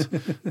värdelöst.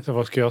 Så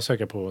vad ska jag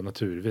söka på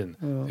naturvin?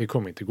 Det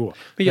kommer inte gå.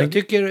 Men jag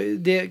tycker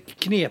det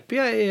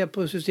knepiga är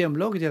på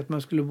Systembolaget är att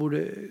man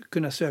borde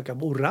kunna söka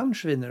på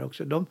orange viner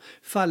också. De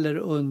faller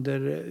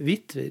under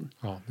vitt vin.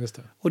 Ja, just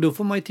det. Och då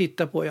får man ju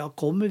titta på,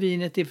 kommer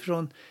vinet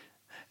ifrån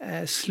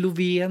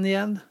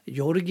Slovenien,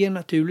 Georgien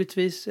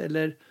naturligtvis,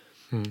 eller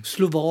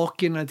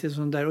Slovakien eller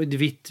sånt där, och ett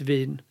vitt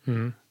vin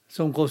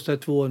som kostar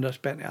 200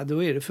 spänn. Ja,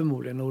 då är det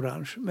förmodligen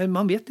orange. Men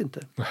man vet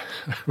inte.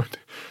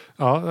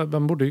 Ja,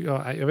 man borde,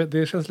 jag vet,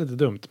 det känns lite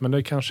dumt, men det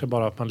är kanske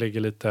bara att man ligger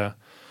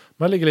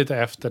lite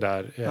efter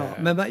där. Ja,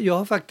 men jag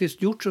har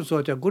faktiskt gjort så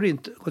att jag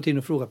gått in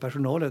och frågat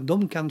personalen.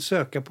 De kan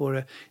söka på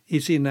det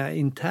i sina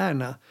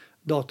interna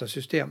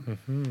datasystem.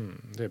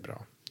 Det är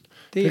bra.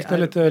 Det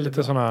är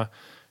lite sådana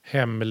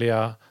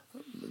hemliga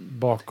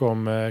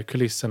bakom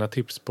kulisserna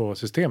tips på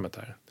systemet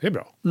här. Det är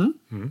bra.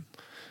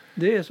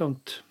 Det är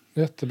sånt.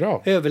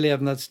 Jättebra.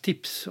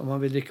 Överlevnadstips om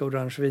man vill dricka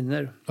orange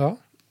viner. Ja.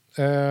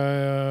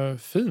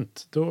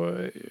 Fint.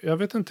 Jag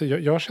vet inte,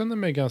 jag känner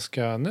mig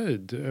ganska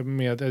nöjd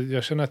med,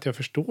 jag känner att jag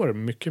förstår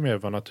mycket mer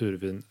vad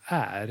naturvin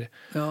är.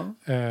 Ja.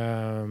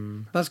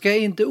 Man ska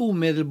inte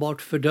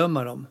omedelbart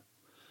fördöma dem.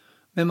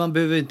 Men man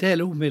behöver inte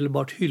heller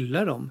omedelbart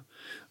hylla dem.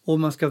 Och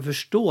man ska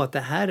förstå att det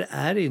här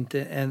är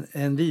inte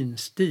en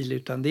vinstil,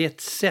 utan det är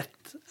ett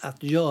sätt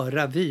att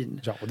göra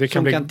vin. Ja, och det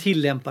kan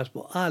tillämpas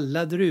på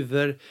alla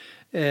druvor,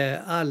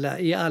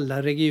 i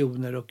alla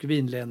regioner och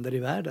vinländer i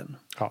världen.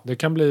 Ja, det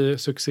kan bli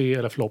succé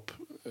eller flopp.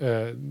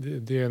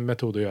 Det är en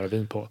metod att göra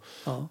vin på.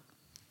 Ja.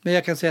 Men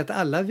jag kan säga att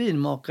alla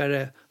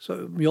vinmakare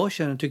som jag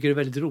känner tycker det är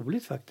väldigt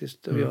roligt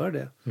faktiskt att göra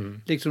det.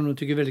 Liksom de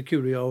tycker det är väldigt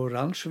kul att göra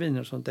orange viner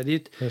och sånt där.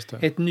 Det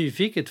är ett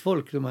nyfiket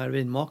folk, de här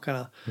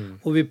vinmakarna.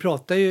 Och vi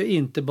pratar ju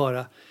inte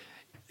bara,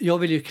 jag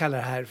vill ju kalla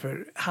det här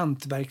för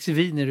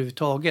hantverksviner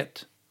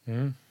överhuvudtaget.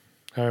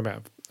 Jag är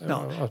med.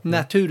 Ja,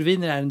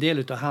 naturviner är en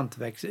del av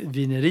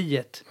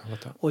hantverksvineriet.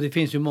 Och det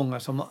finns ju många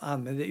som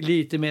använder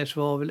lite mer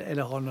svavel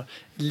eller har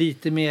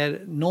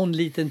någon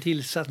liten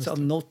tillsats av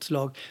något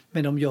slag,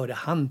 men de gör det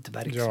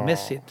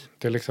hantverksmässigt.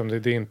 Ja,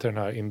 det är inte den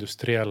här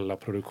industriella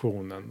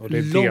produktionen, och det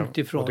är långt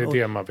ifrån. Och det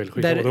är det man vill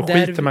skita. Och då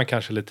skiter man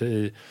kanske lite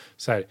i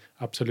så här,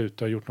 absolut,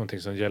 du har gjort någonting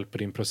som hjälper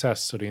din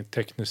process och det är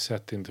tekniskt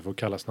sett inte får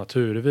kallas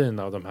naturvin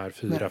av de här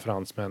 4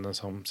 fransmännen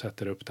som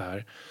sätter upp det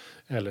här,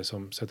 eller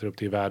som sätter upp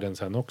det i världen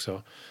sen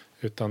också.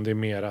 Utan det är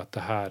mer att det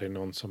här är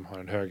någon som har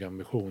en hög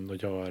ambition och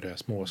gör det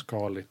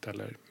småskaligt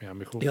eller med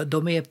ambition. Ja,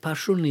 de är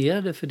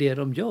passionerade för det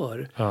de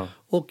gör. Ja.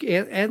 Och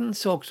en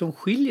sak som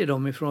skiljer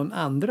dem ifrån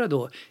andra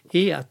då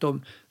är att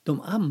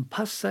de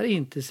anpassar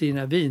inte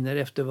sina viner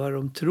efter vad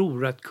de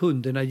tror att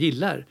kunderna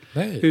gillar.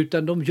 Nej.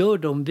 Utan de gör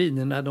de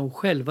vinerna de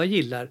själva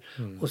gillar.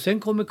 Och sen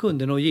kommer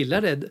kunderna och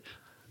gillar det.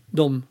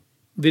 De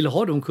vill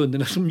ha de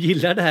kunderna som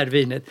gillar det här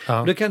vinet.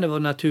 Ja. Då kan det vara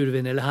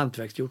naturvin eller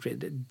hantverksgjort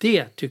vin.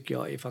 Det tycker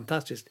jag är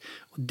fantastiskt.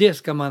 Och det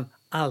ska man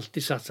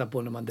alltid satsa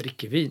på när man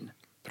dricker vin.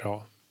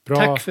 Bra.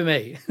 Tack för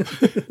mig.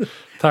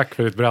 Tack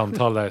för ditt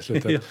brandtal där i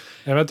slutet.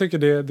 Ja. Jag tycker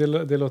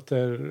det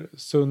låter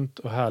sunt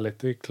och härligt.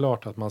 Det är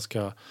klart att man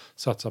ska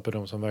satsa på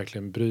de som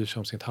verkligen bryr sig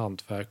om sitt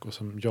hantverk och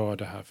som gör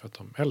det här för att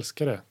de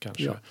älskar det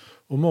kanske. Ja.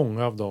 Och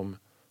många av dem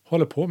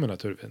håller på med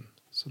naturvin.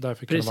 Så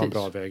därför kan det vara en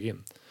bra väg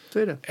in. Så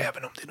är det.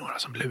 Även om det är några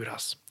som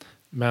luras.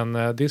 Men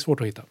det är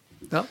svårt att hitta.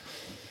 Ja.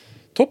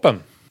 Toppen!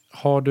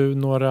 Har du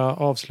några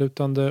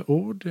avslutande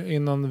ord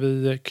innan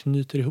vi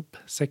knyter ihop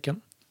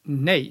säcken?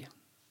 Nej.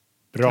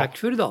 Bra. Tack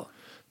för idag.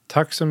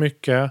 Tack så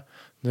mycket.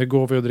 Nu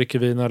går vi och dricker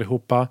vin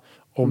allihopa.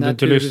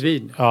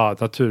 Naturvin.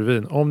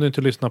 Naturvin. Om du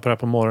inte lyssnar på det här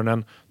på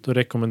morgonen, då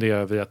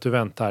rekommenderar vi att du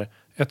väntar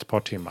ett par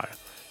timmar.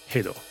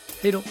 Hej då.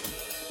 Hej då.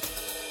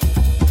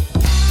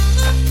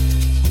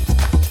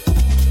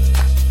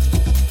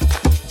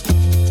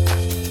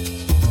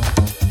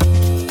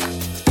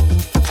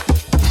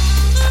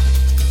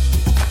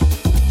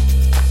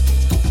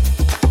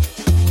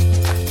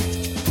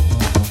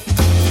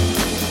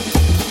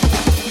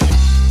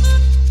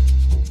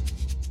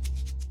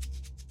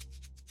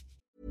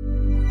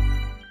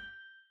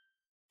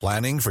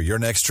 Planning for your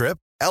next trip?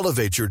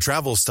 Elevate your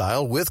travel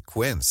style with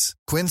Quince.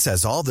 Quince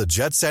has all the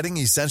jet-setting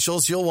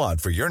essentials you'll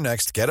want for your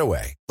next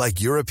getaway,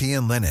 like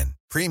European linen,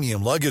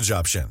 premium luggage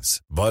options,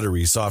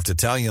 buttery soft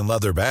Italian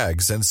leather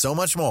bags, and so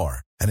much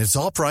more. And it's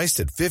all priced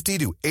at 50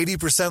 to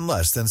 80%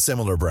 less than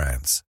similar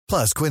brands.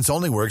 Plus, Quince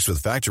only works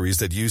with factories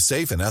that use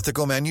safe and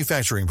ethical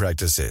manufacturing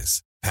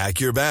practices.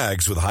 Pack your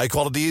bags with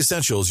high-quality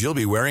essentials you'll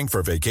be wearing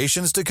for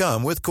vacations to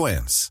come with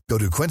Quince. Go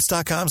to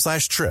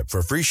quince.com/trip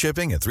for free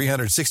shipping and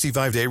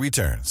 365-day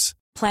returns.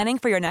 Planning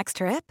for your next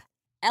trip?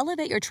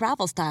 Elevate your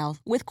travel style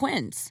with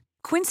Quince.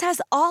 Quince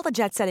has all the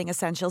jet-setting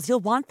essentials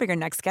you'll want for your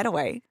next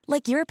getaway,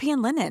 like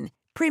European linen,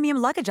 premium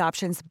luggage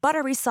options,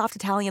 buttery soft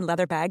Italian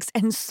leather bags,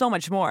 and so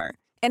much more.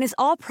 And is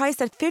all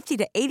priced at 50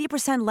 to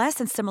 80% less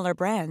than similar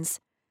brands.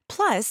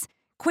 Plus,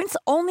 Quince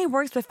only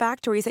works with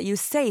factories that use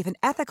safe and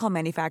ethical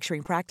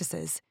manufacturing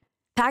practices.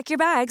 Pack your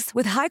bags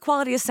with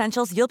high-quality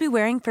essentials you'll be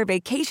wearing for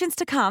vacations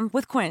to come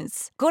with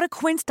Quince. Go to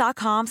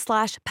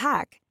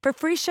quince.com/pack for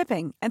free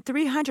shipping and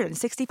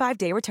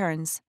 365-day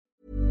returns.